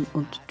 Utopien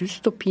und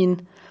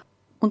Dystopien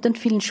und den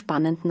vielen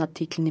spannenden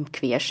Artikeln im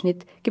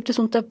Querschnitt gibt es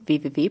unter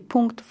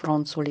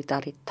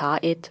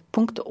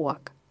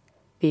www.frontsolidaritaet.org.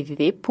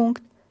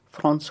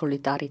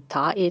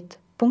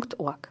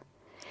 www.frontsolidaritaet.org.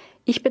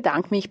 Ich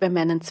bedanke mich bei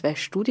meinen 2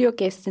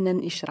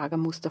 Studiogästinnen Ishraga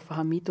Mustafa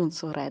Hamid und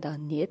Zoraida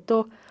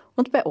Nieto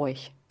und bei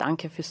euch.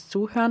 Danke fürs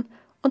Zuhören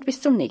und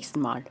bis zum nächsten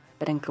Mal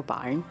bei den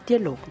globalen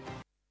Dialogen.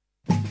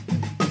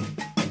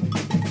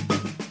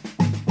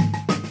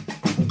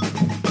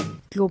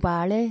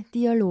 Globale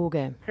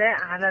Dialoge.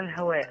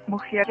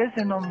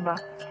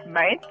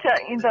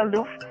 Mainzer in der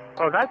Luft.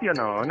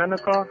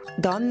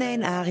 Donne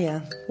in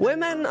Aria.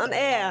 Women on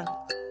Air.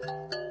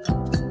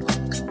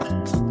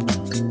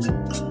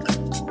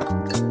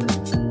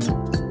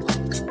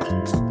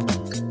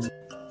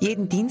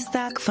 Jeden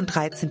Dienstag von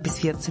 13 bis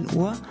 14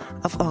 Uhr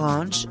auf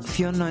Orange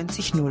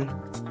 94.0.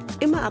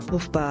 Immer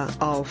abrufbar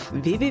auf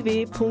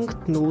www.noso.at.